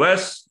live in the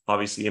US,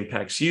 obviously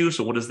impacts you.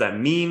 So what does that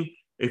mean?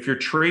 If you're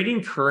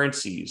trading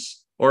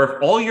currencies, or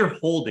if all you're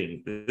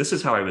holding, this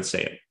is how I would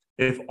say it.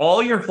 If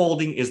all you're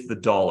holding is the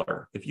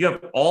dollar, if you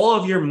have all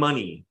of your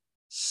money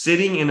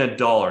sitting in a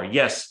dollar,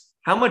 yes,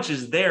 how much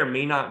is there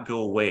may not go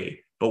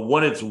away, but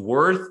what it's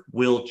worth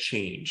will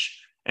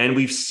change. And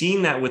we've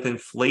seen that with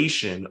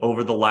inflation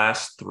over the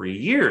last 3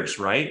 years,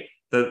 right?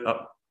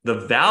 The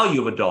value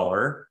of a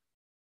dollar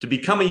to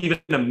become even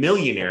a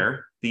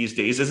millionaire these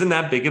days isn't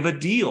that big of a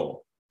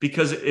deal,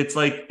 because it's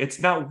like, it's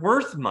not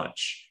worth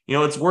much. You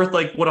know, it's worth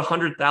like what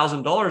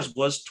 $100,000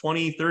 was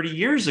 20, 30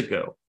 years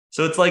ago.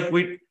 So it's like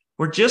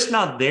we're just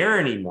not there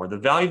anymore. The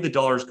value of the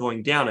dollar is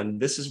going down. And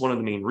this is one of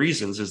the main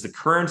reasons is the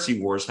currency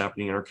wars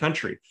happening in our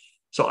country.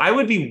 So I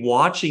would be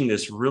watching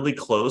this really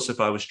close if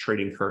I was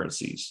trading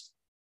currencies,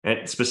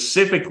 and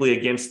specifically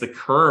against the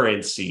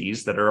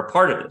currencies that are a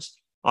part of this.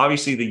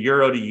 Obviously, the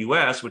euro to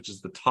US, which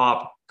is the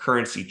top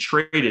currency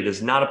traded,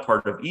 is not a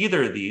part of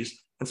either of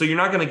these. And so you're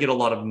not going to get a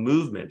lot of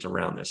movement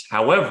around this.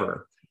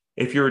 However,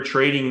 if you're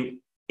trading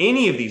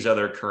any of these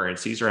other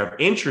currencies or have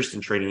interest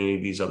in trading any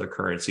of these other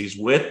currencies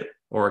with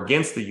or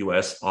against the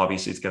US,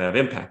 obviously it's going to have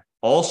impact.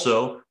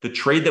 Also, the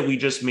trade that we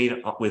just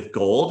made with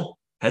gold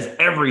has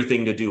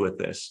everything to do with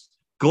this.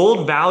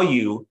 Gold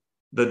value,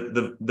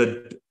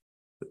 the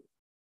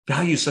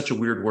value is such a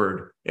weird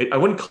word. I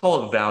wouldn't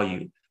call it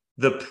value.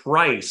 The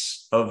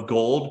price of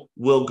gold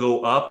will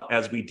go up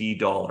as we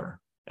de-dollar,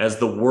 as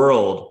the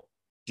world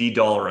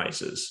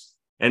de-dollarizes.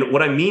 And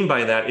what I mean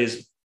by that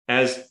is,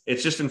 as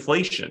it's just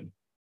inflation.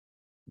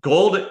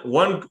 Gold,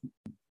 one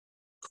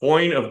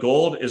coin of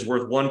gold is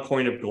worth 1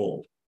 coin of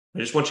gold. I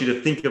just want you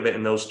to think of it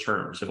in those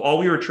terms. If all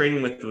we were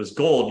trading with was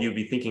gold, you'd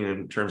be thinking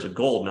in terms of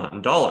gold, not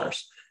in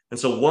dollars. And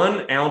so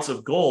 1 ounce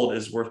of gold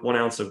is worth 1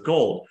 ounce of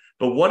gold.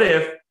 But what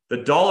if the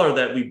dollar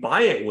that we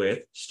buy it with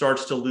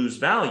starts to lose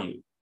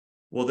value?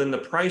 Well, then the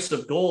price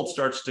of gold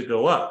starts to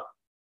go up,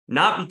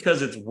 not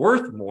because it's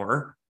worth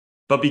more,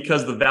 but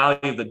because the value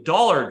of the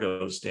dollar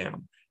goes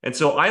down. And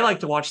so I like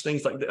to watch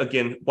things like,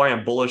 again, why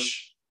I'm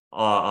bullish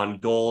on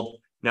gold.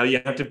 Now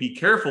you have to be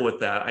careful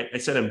with that. I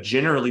said I'm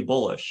generally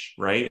bullish,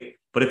 right?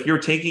 But if you're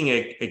taking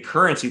a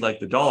currency like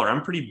the dollar,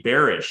 I'm pretty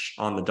bearish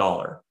on the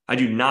dollar. I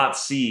do not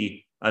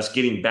see us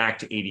getting back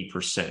to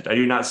 80%. I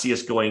do not see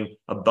us going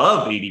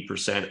above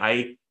 80%.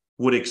 I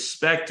would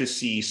expect to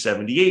see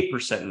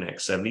 78%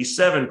 next,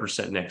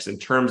 77% next in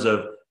terms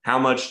of how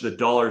much the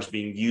dollar is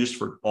being used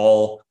for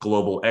all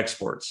global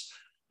exports.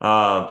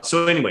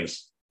 So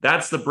anyways,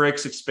 that's the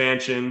BRICS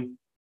expansion.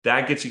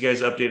 That gets you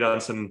guys updated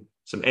on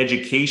some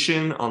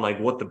education on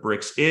like what the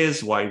BRICS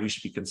is, why we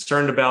should be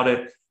concerned about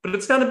it. But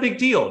it's not a big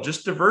deal.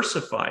 Just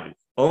diversify.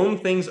 Own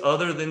things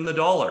other than the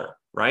dollar,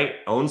 right?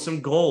 Own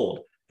some gold.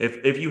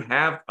 If you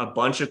have a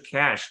bunch of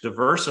cash,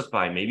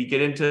 diversify. Maybe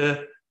get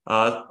into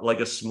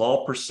like a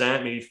small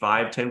percent, maybe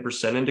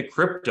 5-10% into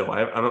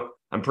crypto.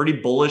 I'm pretty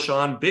bullish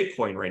on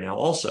Bitcoin right now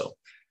also.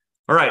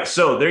 All right,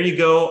 so there you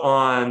go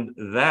on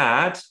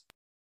that.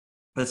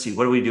 Let's see,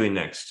 what are we doing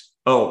next?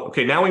 Oh,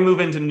 okay, now we move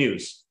into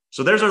news.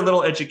 So there's our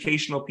little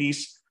educational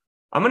piece.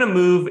 I'm going to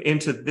move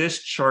into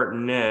this chart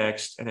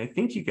next, and I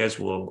think you guys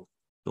will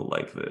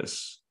like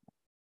this.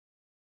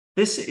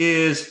 This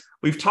is,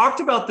 we've talked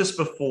about this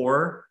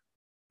before,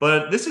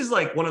 but this is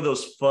like one of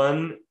those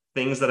fun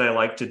things that I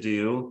like to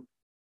do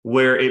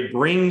where it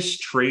brings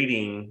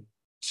trading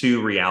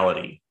to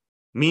reality.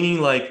 Meaning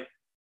like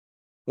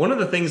one of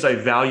the things I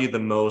value the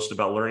most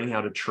about learning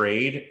how to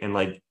trade and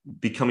like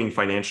becoming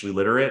financially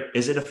literate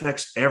is it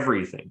affects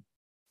everything.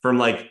 From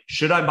like,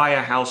 should I buy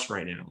a house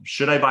right now?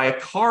 Should I buy a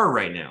car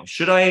right now?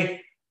 Should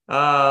I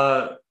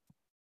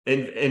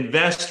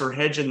invest or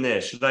hedge in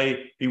this? Should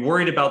I be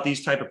worried about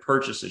these type of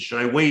purchases? Should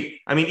I wait?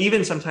 I mean,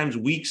 even sometimes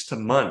weeks to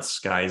months,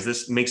 guys,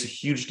 this makes a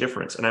huge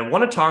difference. And I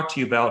want to talk to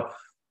you about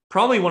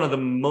probably one of the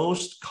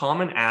most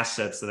common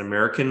assets that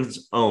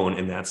Americans own,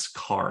 and that's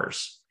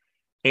cars.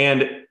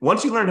 And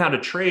once you learn how to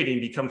trade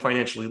and become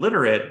financially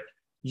literate,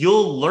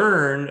 you'll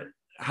learn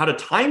how to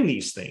time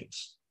these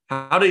things,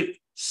 how to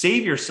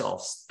save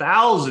yourselves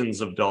thousands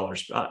of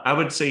dollars. I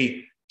would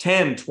say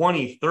 10,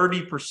 20,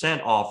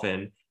 30%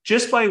 often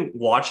just by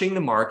watching the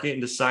market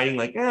and deciding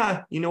like,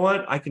 you know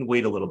what, I can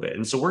wait a little bit.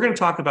 And so we're going to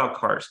talk about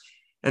cars.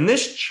 And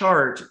this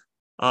chart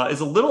is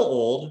a little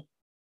old,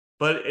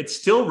 but it's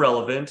still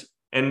relevant.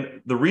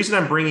 And the reason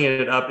I'm bringing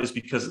it up is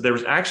because there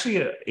was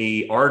actually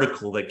a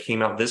article that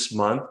came out this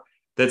month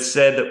that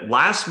said that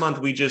last month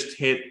we just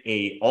hit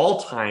a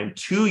all-time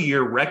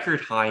 2-year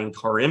record high in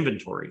car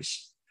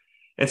inventories.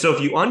 And so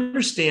if you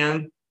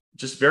understand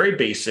just very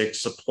basic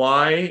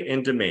supply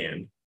and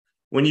demand,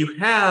 when you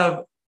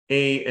have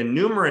an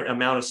innumerate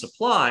amount of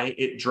supply,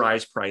 it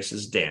drives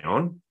prices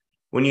down.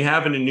 When you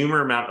have an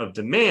innumerate amount of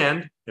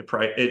demand,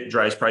 it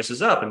drives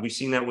prices up. And we've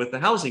seen that with the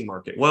housing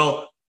market.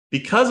 Well,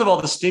 because of all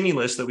the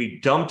stimulus that we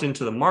dumped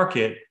into the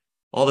market,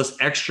 all this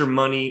extra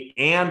money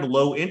and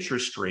low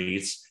interest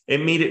rates,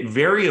 it made it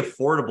very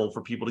affordable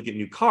for people to get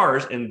new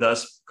cars. And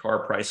thus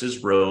car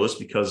prices rose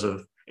because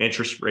of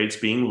interest rates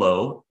being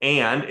low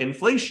and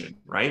inflation,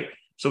 right?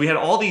 So we had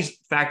all these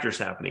factors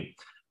happening.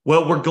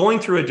 Well, we're going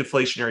through a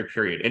deflationary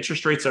period.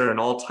 Interest rates are at an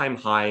all-time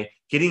high.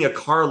 Getting a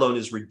car loan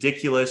is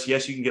ridiculous.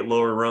 Yes, you can get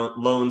lower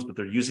loans, but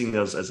they're using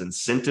those as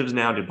incentives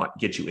now to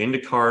get you into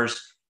cars.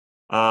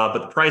 But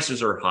the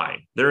prices are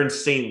high. They're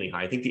insanely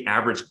high. I think the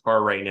average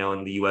car right now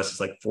in the US is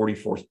like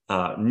 44,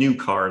 new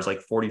cars,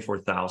 like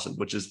 44,000,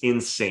 which is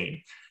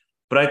insane.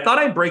 But I thought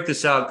I'd break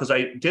this out because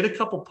I did a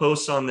couple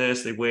posts on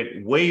this. They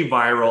went way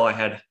viral. I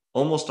had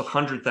almost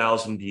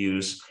 100,000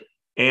 views.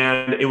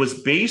 And it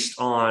was based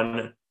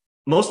on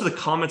most of the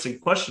comments and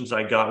questions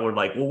I got were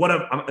like, well,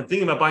 I'm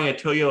thinking about buying a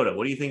Toyota.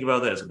 What do you think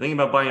about this? I'm thinking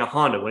about buying a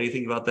Honda. What do you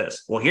think about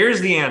this? Well,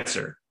 here's the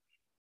answer.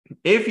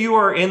 If you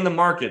are in the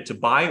market to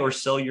buy or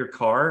sell your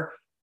car,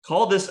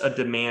 call this a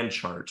demand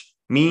chart,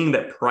 meaning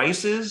that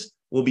prices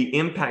will be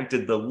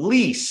impacted the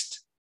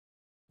least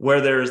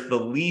where there's the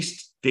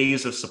least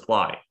days of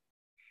supply.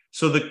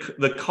 So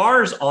the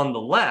cars on the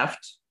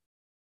left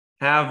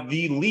have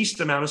the least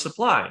amount of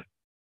supply.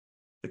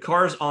 The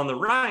cars on the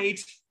right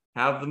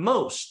have the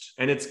most,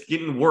 and it's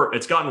getting worse.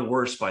 It's gotten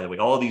worse, by the way.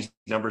 All of these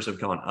numbers have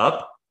gone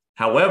up.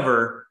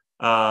 However,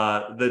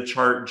 the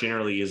chart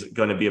generally is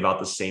going to be about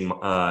the same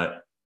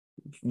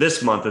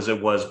this month as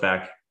it was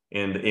back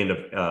in the end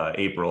of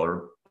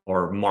April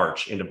or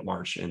March, end of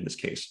March in this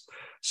case.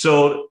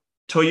 So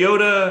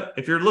Toyota,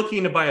 if you're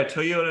looking to buy a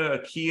Toyota, a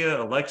Kia,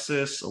 a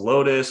Lexus, a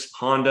Lotus,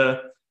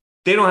 Honda,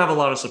 they don't have a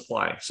lot of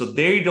supply. So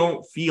they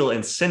don't feel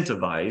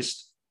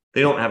incentivized.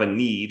 They don't have a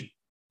need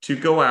to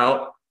go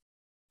out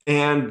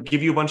and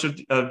give you a bunch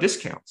of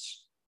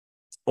discounts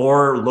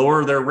or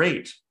lower their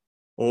rate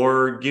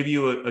or give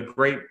you a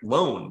great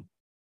loan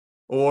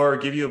or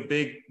give you a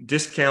big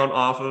discount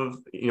off of,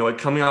 it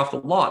coming off the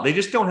lot. They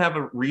just don't have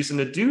a reason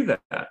to do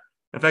that.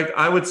 In fact,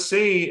 I would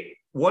say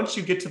once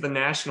you get to the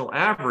national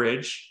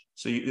average,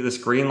 so this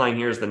green line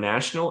here is the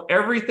national,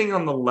 everything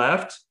on the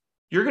left,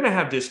 you're going to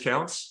have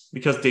discounts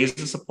because days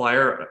of supply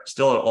are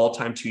still at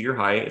all-time 2-year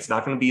high. It's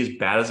not going to be as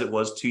bad as it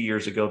was 2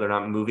 years ago. They're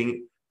not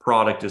moving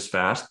product as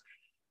fast.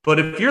 But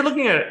if you're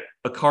looking at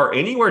a car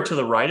anywhere to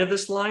the right of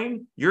this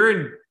line, you're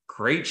in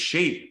great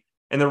shape.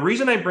 And the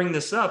reason I bring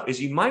this up is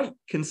you might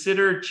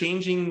consider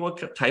changing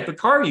what type of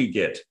car you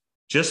get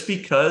just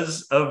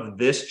because of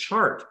this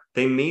chart.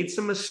 They made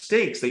some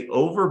mistakes. They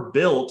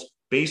overbuilt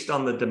based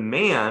on the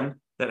demand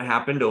that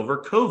happened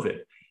over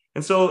COVID.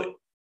 And so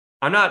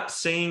I'm not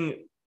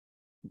saying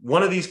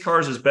one of these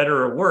cars is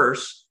better or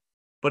worse,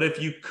 but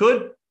if you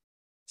could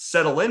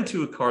settle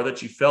into a car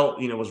that you felt,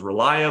 was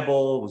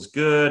reliable, was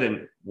good,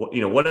 and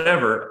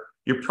whatever,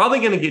 you're probably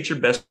going to get your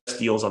best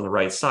deals on the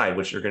right side,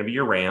 which are going to be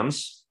your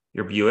Rams,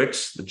 your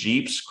Buicks, the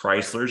Jeeps,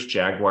 Chryslers,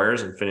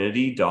 Jaguars,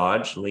 Infiniti,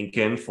 Dodge,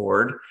 Lincoln,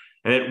 Ford.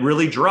 And it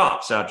really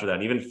drops after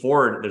that. Even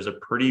Ford, there's a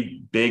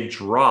pretty big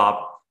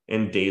drop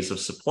in days of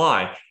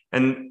supply.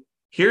 And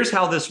here's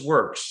how this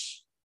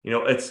works.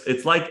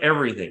 It's like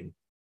everything.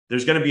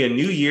 There's going to be a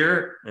new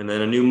year and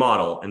then a new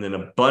model and then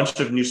a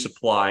bunch of new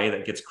supply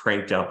that gets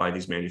cranked out by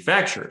these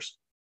manufacturers.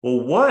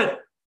 Well,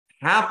 what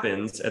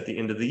happens at the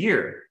end of the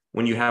year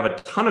when you have a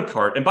ton of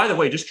cars? And by the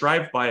way, just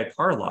drive by a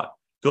car lot.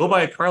 Go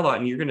by a car lot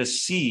and you're going to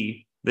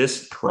see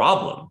this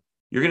problem.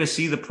 You're going to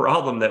see the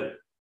problem that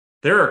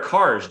there are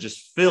cars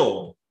just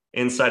filled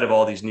inside of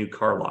all these new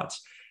car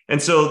lots.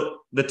 And so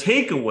the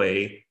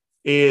takeaway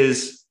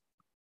is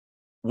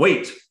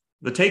wait.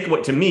 The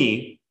takeaway to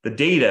me, the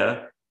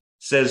data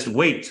says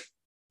wait.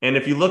 And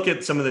if you look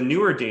at some of the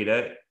newer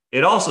data,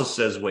 it also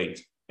says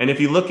wait. And if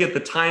you look at the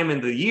time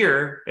in the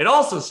year, it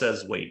also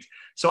says wait.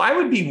 So I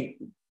would be,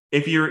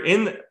 if you're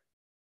in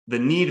the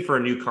need for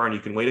a new car and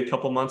you can wait a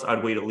couple months,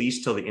 I'd wait at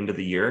least till the end of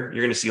the year.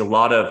 You're going to see a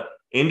lot of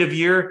end of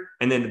year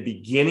and then the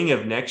beginning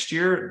of next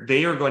year.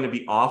 They are going to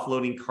be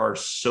offloading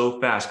cars so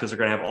fast because they're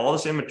going to have all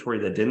this inventory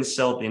that didn't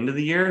sell at the end of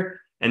the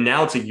year. And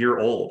now it's a year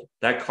old.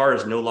 That car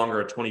is no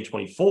longer a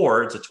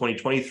 2024, it's a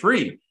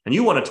 2023. And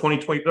you want a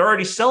 2020, they're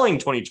already selling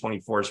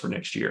 2024s for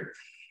next year.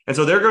 And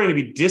so they're going to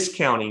be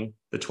discounting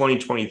the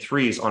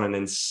 2023s on an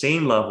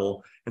insane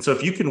level. And so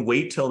if you can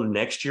wait till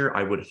next year,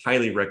 I would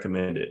highly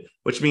recommend it,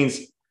 which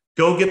means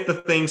go get the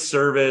thing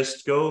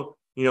serviced, go,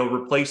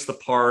 replace the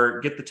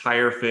part, get the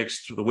tire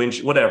fixed, the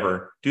windshield,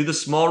 whatever, do the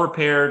small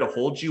repair to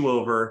hold you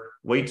over,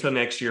 wait till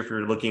next year if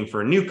you're looking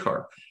for a new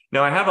car.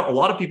 Now, I have a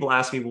lot of people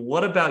ask me, well,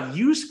 what about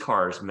used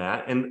cars,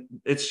 Matt? And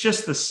it's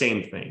just the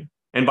same thing.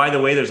 And by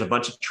the way, there's a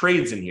bunch of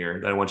trades in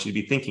here that I want you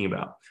to be thinking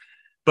about.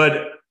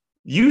 But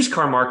used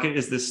car market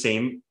is the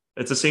same.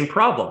 It's the same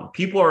problem.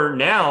 People are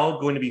now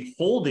going to be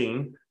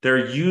holding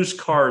their used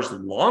cars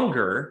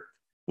longer,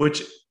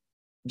 which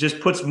just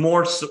puts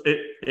more,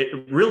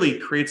 it really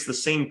creates the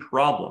same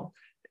problem.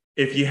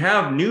 If you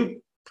have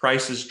new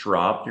prices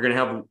drop, you're going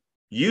to have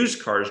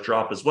used cars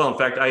drop as well. In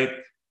fact, I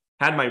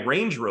had my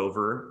Range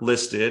Rover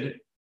listed,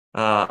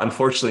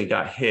 unfortunately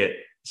got hit.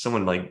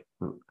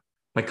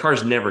 My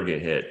cars never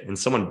get hit. And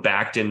someone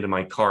backed into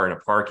my car in a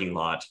parking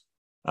lot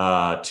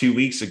 2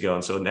 weeks ago.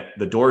 And so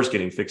the door's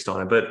getting fixed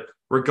on it. But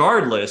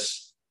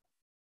regardless,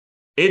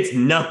 it's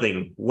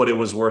nothing what it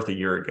was worth a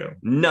year ago.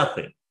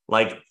 Nothing.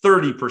 like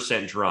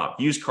 30%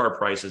 drop. Used car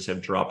prices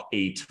have dropped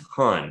a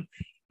ton.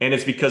 And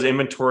it's because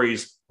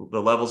inventories,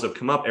 the levels have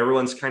come up.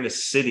 Everyone's kind of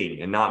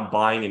sitting and not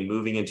buying and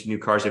moving into new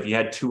cars. If you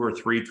had 2 or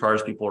 3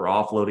 cars, people are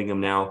offloading them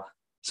now.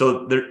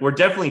 So we're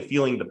definitely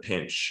feeling the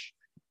pinch.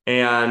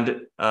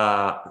 And what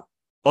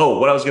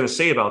I was going to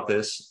say about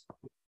this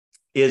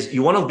is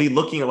you want to be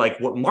looking at like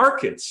what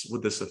markets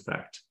would this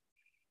affect?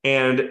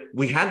 And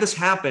we had this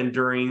happen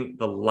during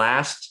the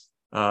last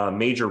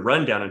major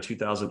rundown in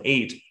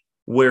 2008,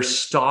 where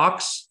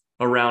stocks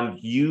around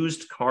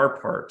used car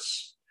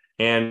parts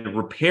and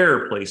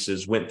repair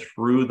places went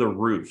through the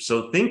roof.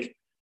 So think,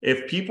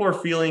 if people are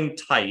feeling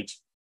tight,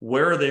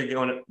 where are they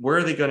going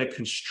to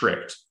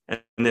constrict?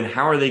 And then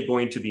how are they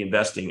going to be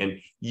investing? And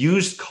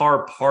used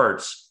car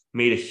parts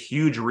made a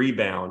huge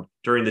rebound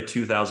during the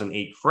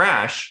 2008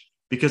 crash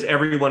because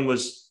everyone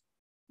was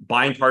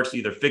buying parts to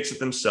either fix it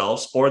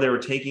themselves or they were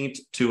taking it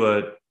to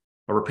a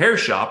repair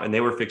shop and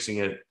they were fixing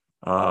it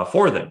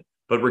for them.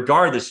 But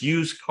regardless,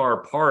 used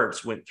car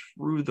parts went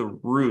through the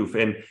roof.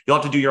 And you'll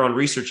have to do your own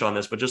research on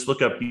this, but just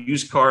look up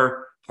used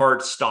car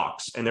parts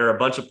stocks. And there are a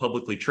bunch of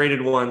publicly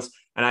traded ones.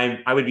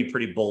 And I would be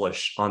pretty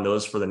bullish on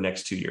those for the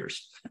next 2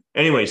 years.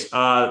 Anyways,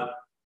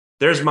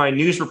 there's my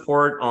news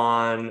report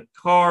on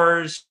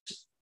cars.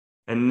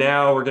 And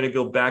now we're going to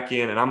go back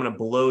in and I'm going to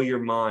blow your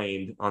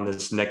mind on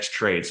this next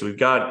trade. So we've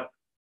got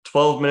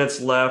 12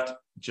 minutes left,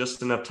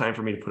 just enough time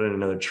for me to put in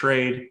another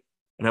trade.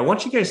 And I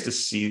want you guys to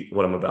see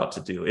what I'm about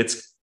to do.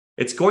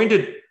 It's going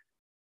to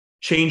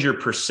change your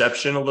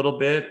perception a little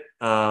bit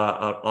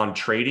on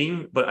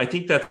trading, but I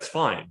think that's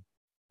fine.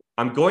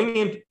 I'm going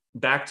in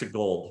back to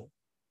gold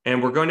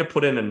and we're going to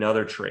put in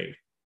another trade.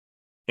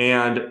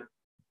 And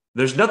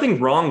there's nothing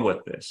wrong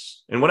with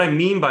this. And what I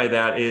mean by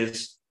that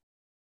is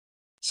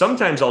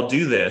sometimes I'll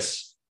do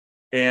this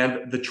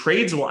and the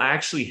trades will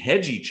actually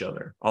hedge each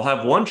other. I'll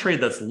have one trade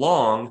that's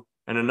long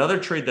and another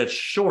trade that's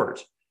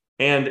short.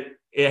 And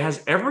it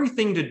has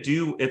everything to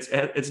do,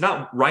 it's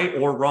not right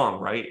or wrong,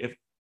 right? If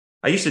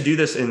I used to do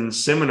this in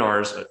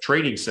seminars,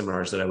 trading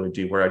seminars that I would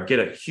do, where I'd get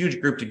a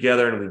huge group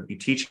together and we'd be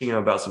teaching them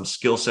about some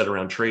skill set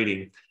around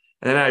trading.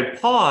 And then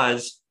I'd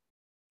pause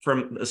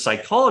from a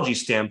psychology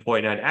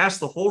standpoint, and I'd ask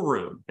the whole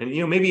room, and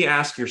maybe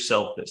ask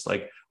yourself this,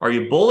 like, are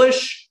you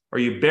bullish or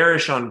are you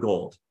bearish on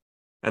gold?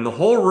 And the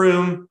whole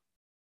room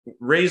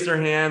raised their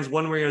hands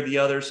one way or the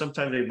other.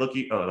 Sometimes they'd look,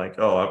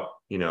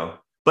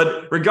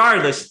 but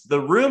regardless, the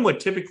room would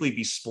typically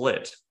be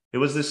split. It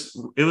was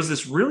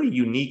this really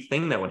unique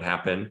thing that would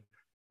happen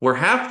where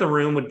half the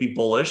room would be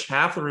bullish,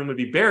 half the room would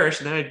be bearish.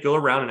 And then I'd go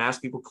around and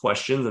ask people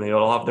questions and they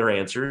all have their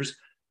answers.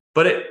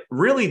 But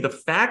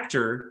the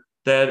factor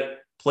that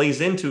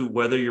plays into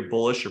whether you're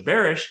bullish or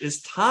bearish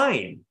is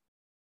time.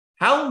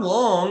 How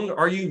long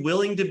are you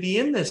willing to be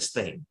in this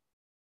thing?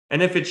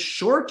 And if it's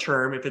short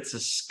term, if it's a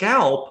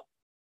scalp,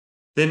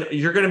 then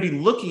you're going to be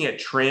looking at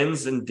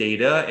trends and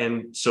data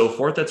and so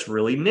forth that's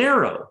really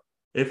narrow.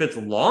 If it's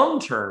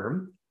long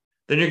term,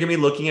 then you're going to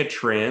be looking at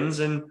trends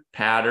and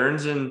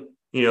patterns and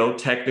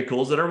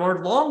technicals that are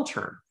more long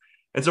term.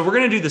 And so we're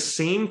going to do the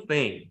same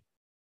thing,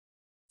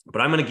 but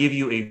I'm going to give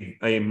you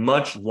a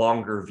much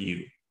longer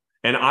view.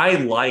 And I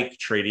like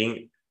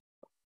trading,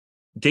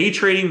 day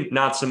trading,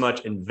 not so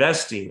much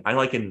investing. I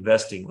like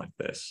investing like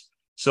this.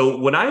 So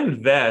when I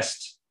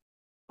invest,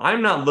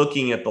 I'm not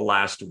looking at the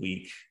last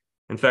week.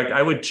 In fact,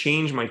 I would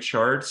change my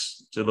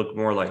charts to look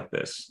more like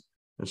this.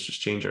 Let's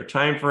just change our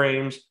time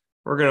frames.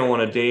 We're going to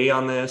want a day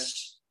on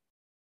this.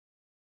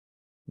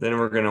 Then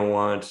we're going to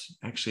want,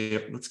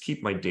 actually, let's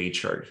keep my day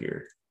chart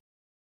here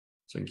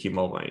so I can keep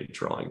all my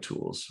drawing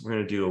tools. We're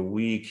going to do a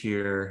week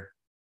here.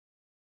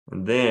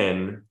 And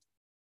then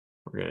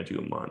we're going to do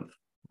a month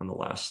on the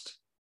last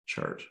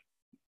chart.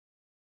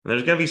 And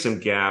there's going to be some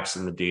gaps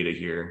in the data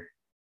here.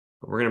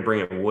 But we're going to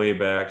bring it way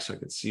back so I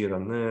can see it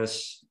on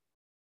this.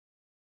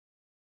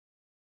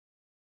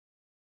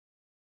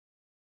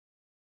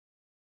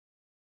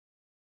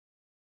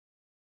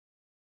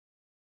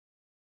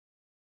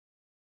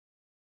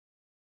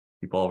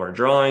 Keep all of our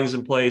drawings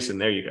in place, and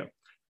there you go.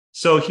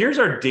 So here's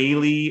our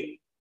daily,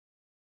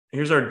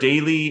 here's our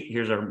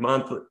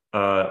month.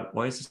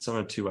 Why is this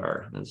on a 2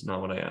 hour? That's not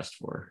what I asked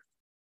for.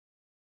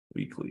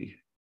 Weekly.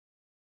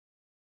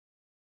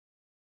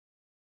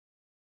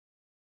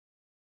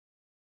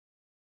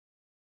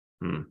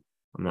 I'm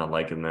not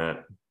liking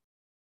that.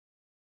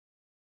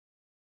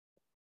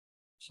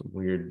 Some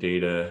weird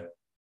data.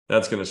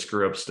 That's going to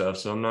screw up stuff,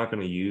 so I'm not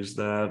going to use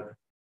that.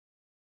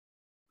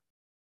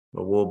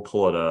 But we'll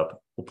pull it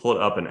up. We'll pull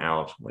it up and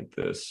out like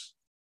this.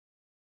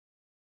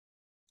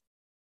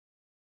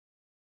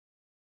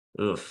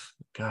 Ugh,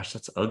 gosh,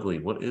 that's ugly.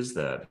 What is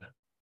that?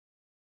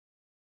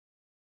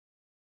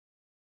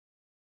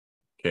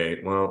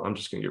 Okay, well, I'm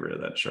just going to get rid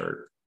of that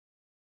chart.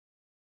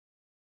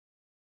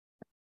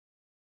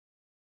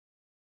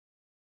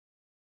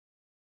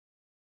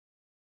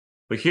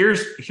 But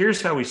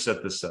here's how we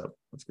set this up.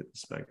 Let's get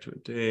this back to a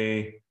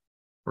day.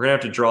 We're going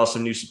to have to draw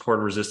some new support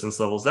and resistance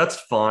levels. That's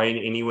fine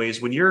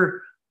anyways. When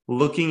you're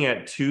looking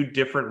at two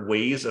different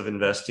ways of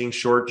investing,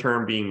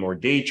 short-term being more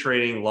day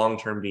trading,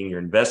 long-term being your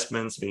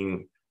investments,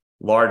 being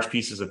large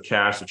pieces of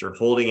cash that you're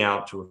holding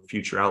out to a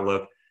future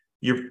outlook.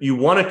 You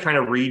want to kind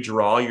of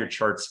redraw your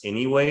charts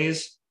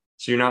anyways,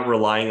 so you're not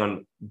relying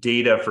on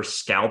data for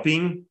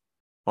scalping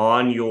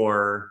on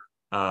your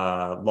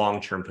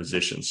long-term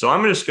position. So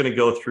I'm just going to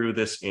go through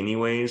this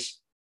anyways.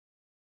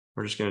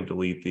 We're just going to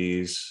delete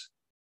these.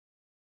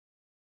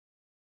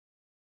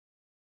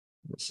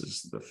 This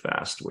is the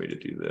fast way to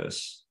do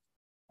this.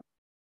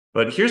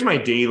 But here's my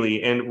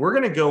daily, and we're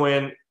going to go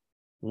in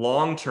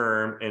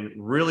long-term and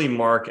really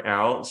mark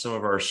out some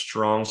of our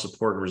strong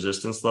support and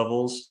resistance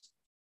levels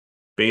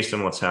based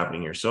on what's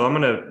happening here. So I'm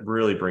going to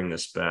really bring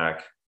this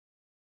back.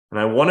 And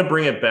I want to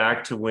bring it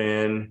back to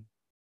when,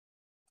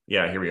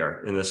 yeah, here we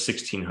are in the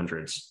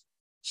 1600s.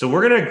 So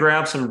we're going to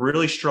grab some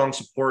really strong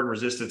support and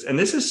resistance. And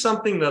this is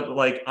something that,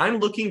 like, I'm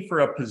looking for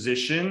a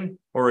position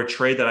or a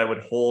trade that I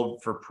would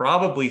hold for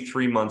probably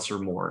 3 months or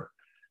more.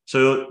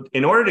 So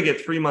in order to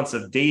get 3 months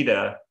of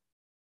data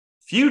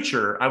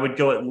future, I would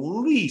go at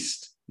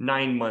least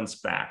 9 months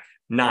back,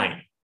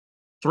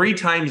 3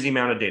 times the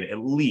amount of data, at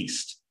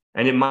least.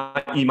 And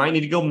you might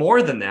need to go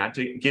more than that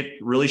to get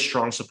really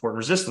strong support and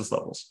resistance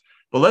levels.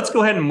 But let's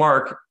go ahead and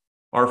mark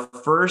our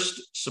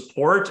first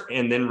support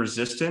and then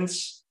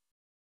resistance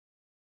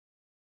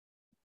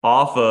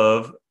off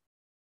of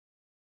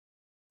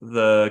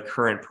the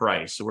current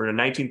price. So we're at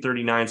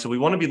 1939. So we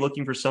want to be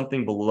looking for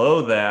something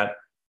below that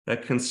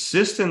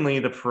consistently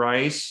the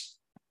price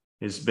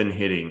has been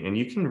hitting. And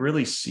you can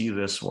really see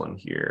this one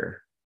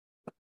here,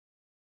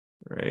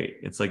 right?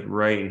 It's like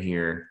right in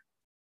here.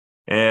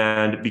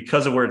 And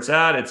because of where it's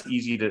at, it's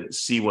easy to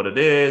see what it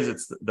is.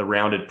 It's the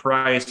rounded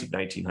price of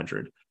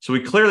 1900. So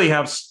we clearly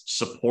have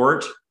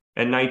support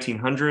at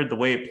 1900. The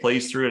way it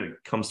plays through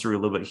it comes through a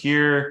little bit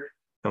here,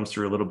 comes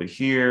through a little bit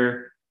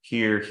here,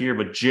 here.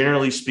 But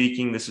generally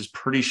speaking, this is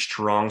pretty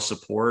strong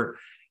support.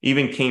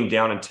 Even came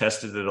down and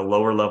tested at a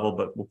lower level,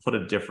 but we'll put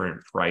a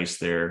different price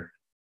there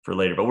for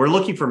later. But we're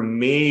looking for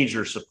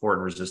major support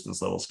and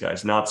resistance levels,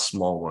 guys, not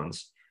small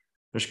ones.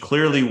 There's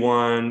clearly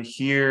one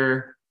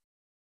here.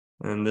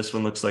 And this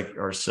one looks like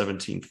our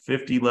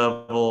 1750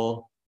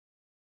 level.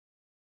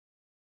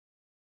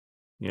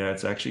 Yeah,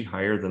 it's actually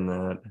higher than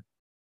that.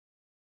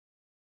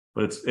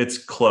 But it's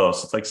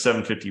close. It's like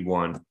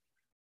 751.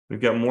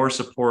 We've got more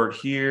support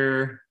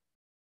here.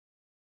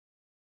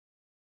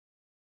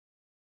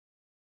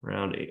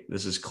 Around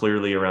this is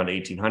clearly around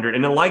 1800.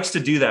 And it likes to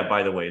do that,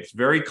 by the way. It's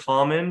very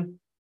common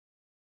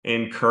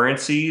in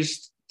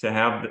currencies to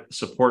have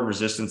support and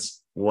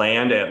resistance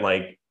land at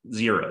like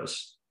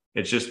zeros.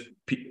 It's just,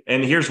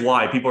 and here's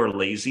why. People are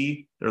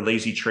lazy. They're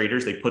lazy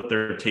traders. They put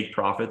their take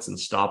profits and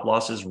stop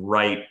losses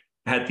right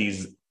at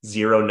these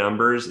zero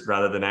numbers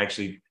rather than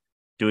actually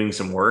doing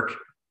some work.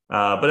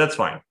 But that's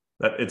fine.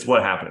 It's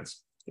what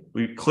happens.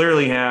 We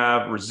clearly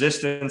have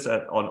resistance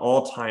at an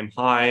all-time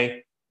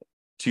high,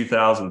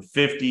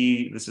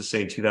 2050. This is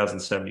saying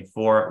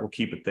 2074. We'll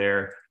keep it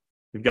there.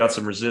 We've got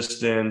some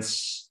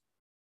resistance.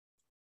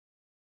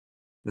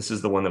 This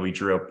is the one that we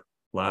drew up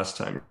last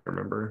time,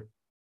 remember?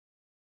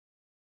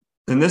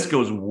 And this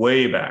goes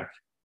way back.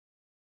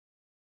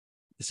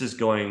 This is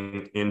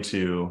going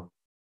into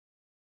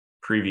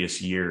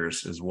previous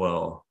years as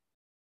well.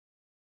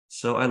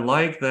 So I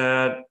like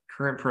that.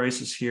 Current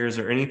prices here. Is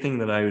there anything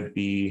that I would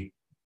be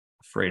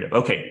afraid of?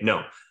 Okay,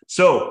 no.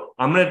 So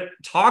I'm going to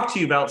talk to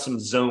you about some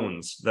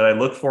zones that I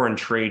look for in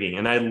trading.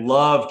 And I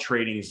love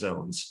trading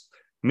zones,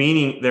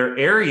 meaning they're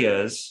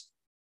areas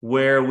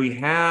where we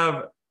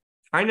have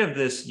kind of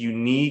this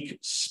unique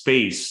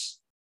space.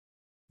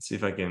 Let's see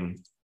if I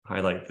can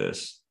highlight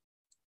this,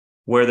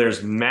 where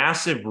there's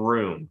massive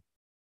room,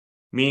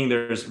 meaning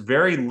there's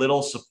very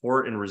little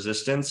support and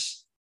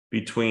resistance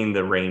between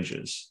the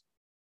ranges.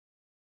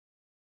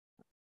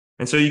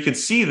 And so you can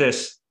see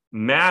this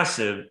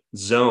massive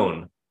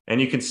zone, and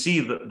you can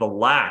see the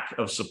lack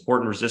of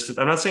support and resistance.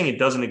 I'm not saying it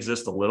doesn't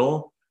exist a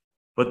little,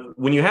 but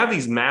when you have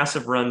these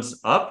massive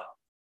runs up,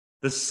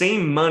 the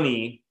same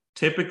money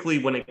typically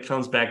when it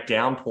comes back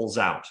down pulls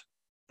out.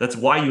 That's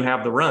why you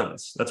have the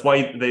runs. That's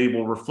why they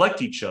will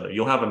reflect each other.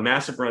 You'll have a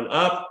massive run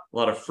up, a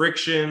lot of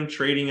friction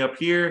trading up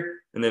here,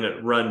 and then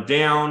it run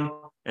down.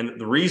 And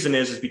the reason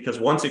is because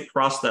once it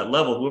crossed that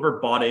level, whoever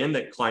bought in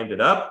that climbed it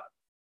up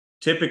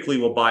typically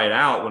will buy it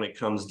out when it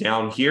comes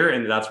down here.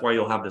 And that's why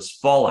you'll have this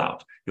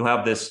fallout. You'll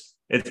have this,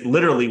 it's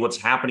literally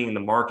what's happening in the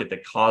market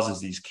that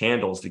causes these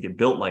candles to get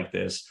built like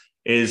this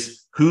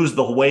is who's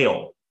the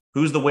whale?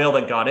 Who's the whale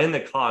that got in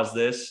that caused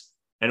this?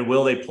 And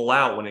will they pull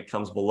out when it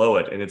comes below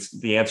it? And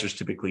the answer is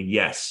typically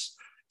yes.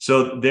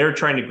 So they're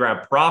trying to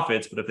grab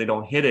profits, but if they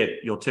don't hit it,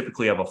 you'll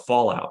typically have a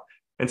fallout.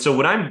 And so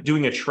when I'm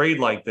doing a trade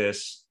like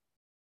this,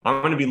 I'm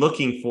going to be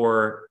looking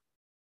for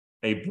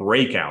a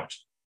breakout,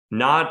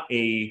 not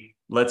a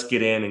let's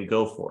get in and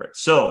go for it.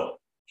 So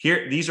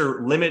here, these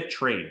are limit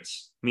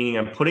trades, meaning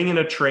I'm putting in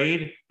a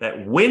trade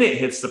that when it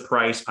hits the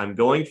price, I'm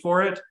going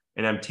for it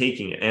and I'm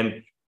taking it.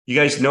 And you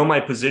guys know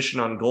my position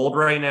on gold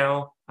right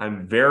now.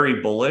 I'm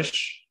very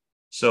bullish.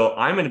 So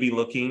I'm going to be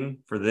looking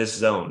for this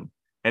zone.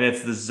 And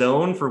it's the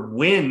zone for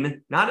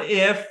when, not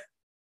if,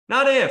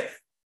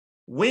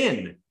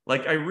 when.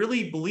 Like, I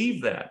really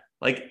believe that.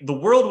 Like, the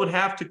world would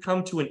have to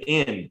come to an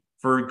end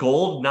for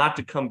gold not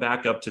to come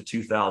back up to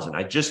 2000.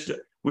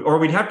 Or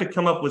we'd have to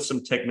come up with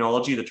some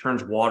technology that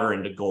turns water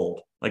into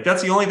gold. Like,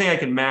 that's the only thing I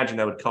can imagine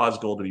that would cause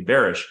gold to be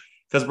bearish,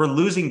 because we're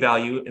losing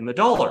value in the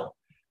dollar.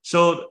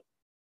 So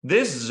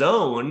this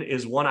zone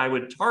is one I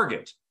would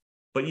target,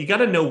 but you got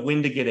to know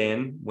when to get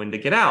in, when to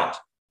get out.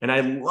 And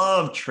I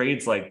love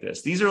trades like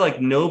this. These are like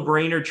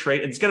no-brainer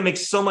trades. It's going to make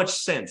so much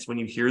sense when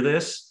you hear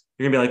this.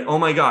 You're going to be like, oh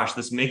my gosh,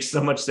 this makes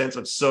so much sense.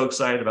 I'm so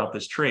excited about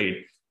this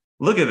trade.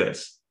 Look at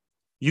this.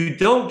 You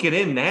don't get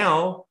in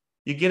now.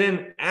 You get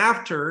in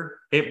after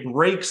it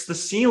breaks the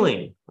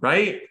ceiling,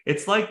 right?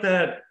 It's like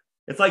that.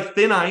 It's like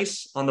thin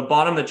ice on the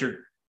bottom that you're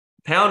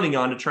pounding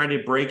on to try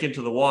to break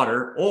into the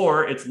water,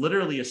 or it's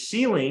literally a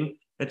ceiling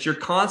that you're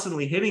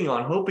constantly hitting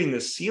on, hoping the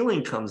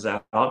ceiling comes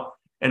out.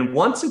 And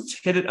once it's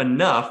hit it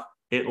enough,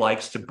 it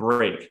likes to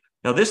break.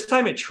 Now, this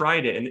time it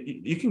tried it, and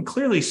you can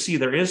clearly see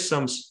there is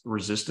some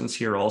resistance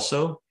here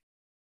also.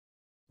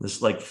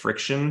 This like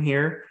friction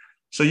here.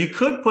 So you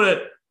could put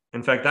it,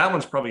 in fact, that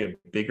one's probably a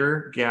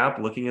bigger gap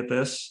looking at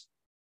this,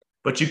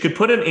 but you could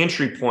put an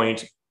entry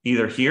point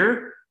either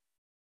here,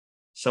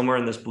 somewhere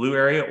in this blue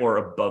area, or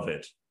above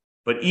it.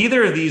 But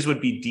either of these would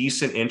be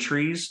decent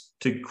entries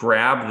to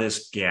grab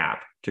this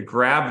gap, to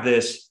grab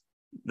this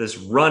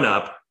run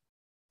up,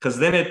 because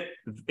then it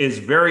is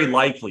very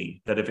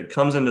likely that if it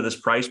comes into this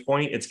price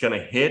point, it's going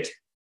to hit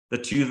the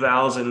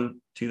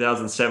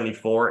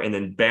 2074 and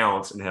then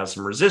bounce and have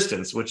some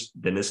resistance, which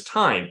then is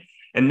time.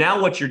 And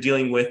now what you're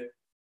dealing with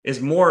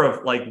is more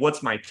of like,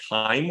 what's my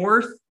time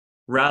worth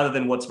rather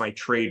than what's my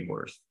trade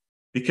worth?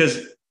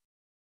 Because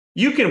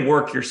you can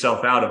work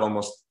yourself out of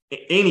almost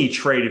any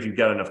trade if you've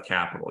got enough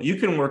capital. You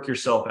can work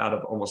yourself out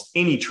of almost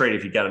any trade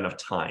if you've got enough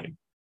time.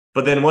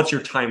 But then what's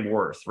your time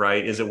worth,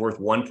 right? Is it worth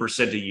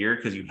 1% a year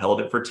because you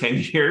held it for 10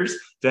 years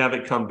to have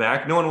it come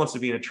back? No one wants to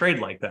be in a trade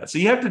like that. So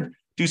you have to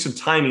do some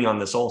timing on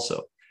this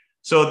also.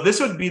 So this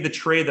would be the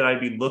trade that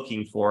I'd be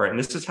looking for. And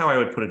this is how I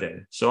would put it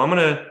in. So I'm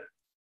going to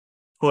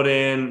put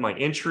in my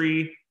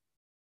entry.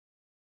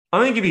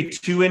 I'm going to give you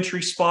 2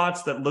 entry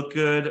spots that look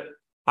good.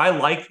 I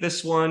like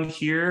this one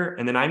here,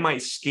 and then I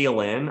might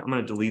scale in. I'm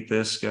going to delete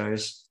this,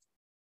 guys,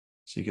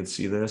 so you can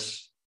see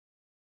this.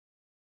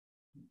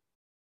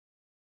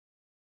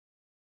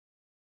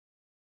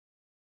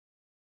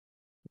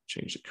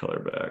 Change the color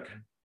back.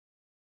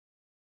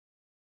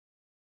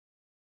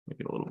 Make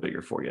it a little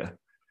bigger for you.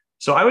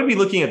 So I would be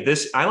looking at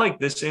this. I like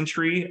this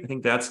entry. I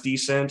think that's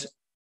decent.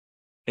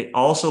 I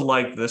also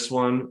like this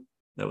one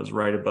that was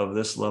right above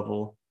this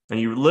level. And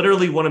you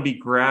literally want to be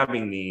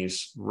grabbing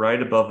these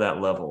right above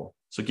that level.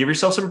 So give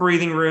yourself some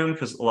breathing room,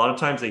 because a lot of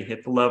times they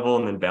hit the level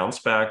and then bounce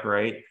back,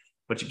 right?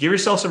 But you give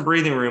yourself some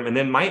breathing room. And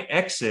then my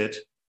exit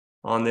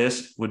on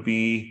this would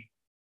be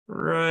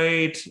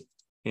right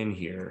in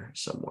here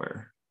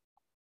somewhere.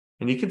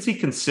 And you can see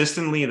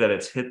consistently that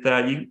it's hit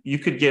that. You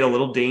could get a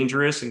little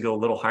dangerous and go a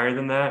little higher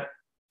than that,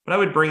 but I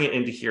would bring it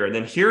into here. And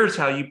then here's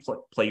how you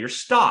play your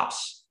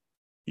stops.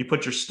 You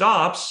put your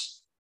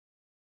stops.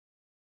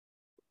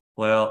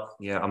 Well,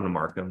 yeah, I'm going to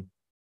mark them.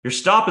 Your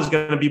stop is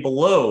going to be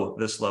below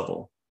this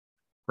level,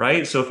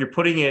 right? So if you're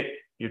putting it,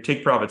 your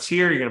take profits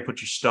here, you're going to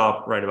put your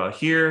stop right about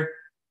here.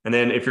 And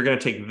then if you're going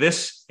to take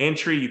this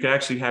entry, you can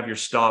actually have your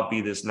stop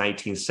be this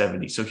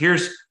 1970. So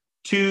here's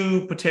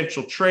 2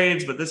 potential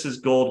trades, but this is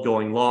gold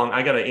going long.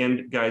 I got to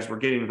end, guys. We're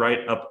getting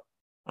right up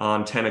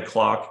on 10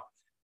 o'clock.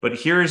 But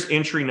here's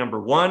entry number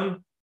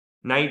 1,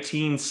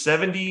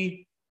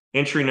 1970.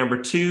 Entry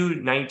number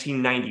 2,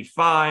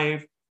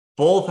 1995.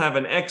 Both have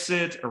an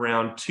exit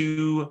around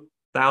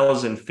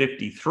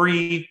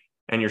 2053.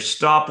 And your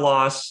stop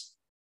loss,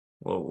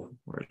 whoa,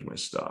 where's my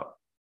stop?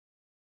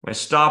 My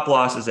stop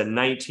loss is at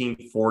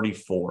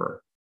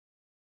 1944.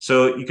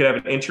 So you could have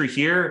an entry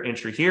here,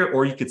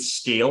 or you could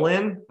scale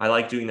in. I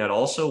like doing that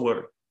also,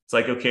 where it's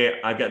like, okay,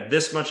 I've got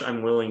this much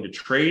I'm willing to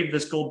trade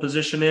this gold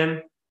position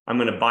in. I'm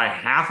going to buy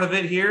half of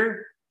it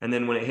here. And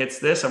then when it hits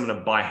this, I'm going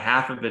to buy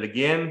half of it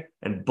again.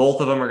 And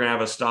both of them are going to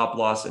have a stop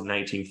loss at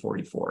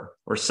 1944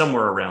 or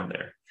somewhere around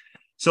there.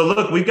 So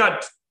look, we've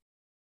got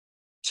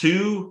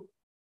 2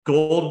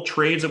 gold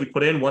trades that we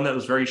put in. One that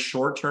was very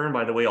short term,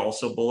 by the way,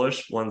 also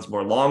bullish. One's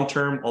more long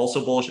term,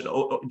 also bullish. It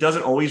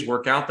doesn't always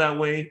work out that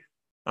way.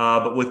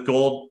 But with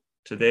gold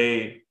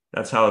today,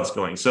 that's how it's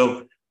going.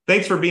 So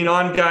thanks for being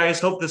on,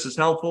 guys. Hope this is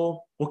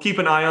helpful. We'll keep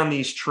an eye on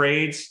these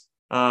trades.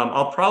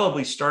 I'll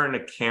probably start an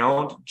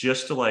account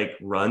just to like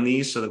run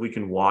these so that we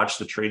can watch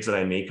the trades that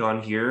I make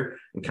on here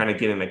and kind of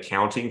get an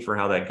accounting for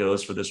how that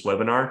goes for this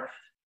webinar.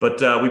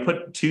 But we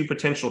put 2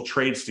 potential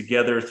trades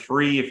together,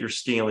 3 if you're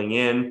scaling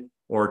in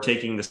or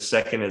taking the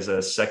second as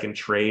a second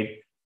trade.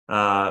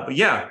 But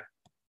yeah,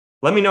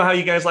 let me know how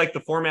you guys like the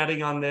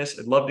formatting on this.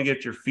 I'd love to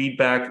get your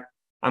feedback.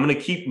 I'm going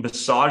to keep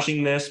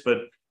massaging this,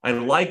 but I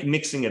like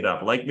mixing it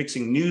up. I like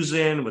mixing news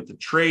in with the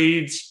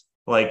trades.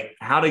 like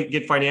how to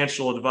get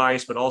financial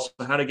advice, but also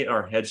how to get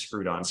our heads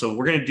screwed on. So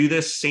we're going to do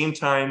this same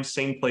time,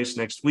 same place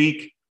next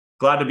week.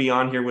 Glad to be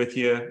on here with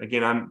you.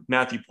 Again, I'm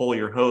Matthew Pohl,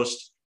 your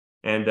host,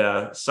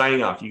 and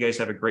signing off. You guys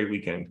have a great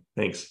weekend.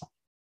 Thanks.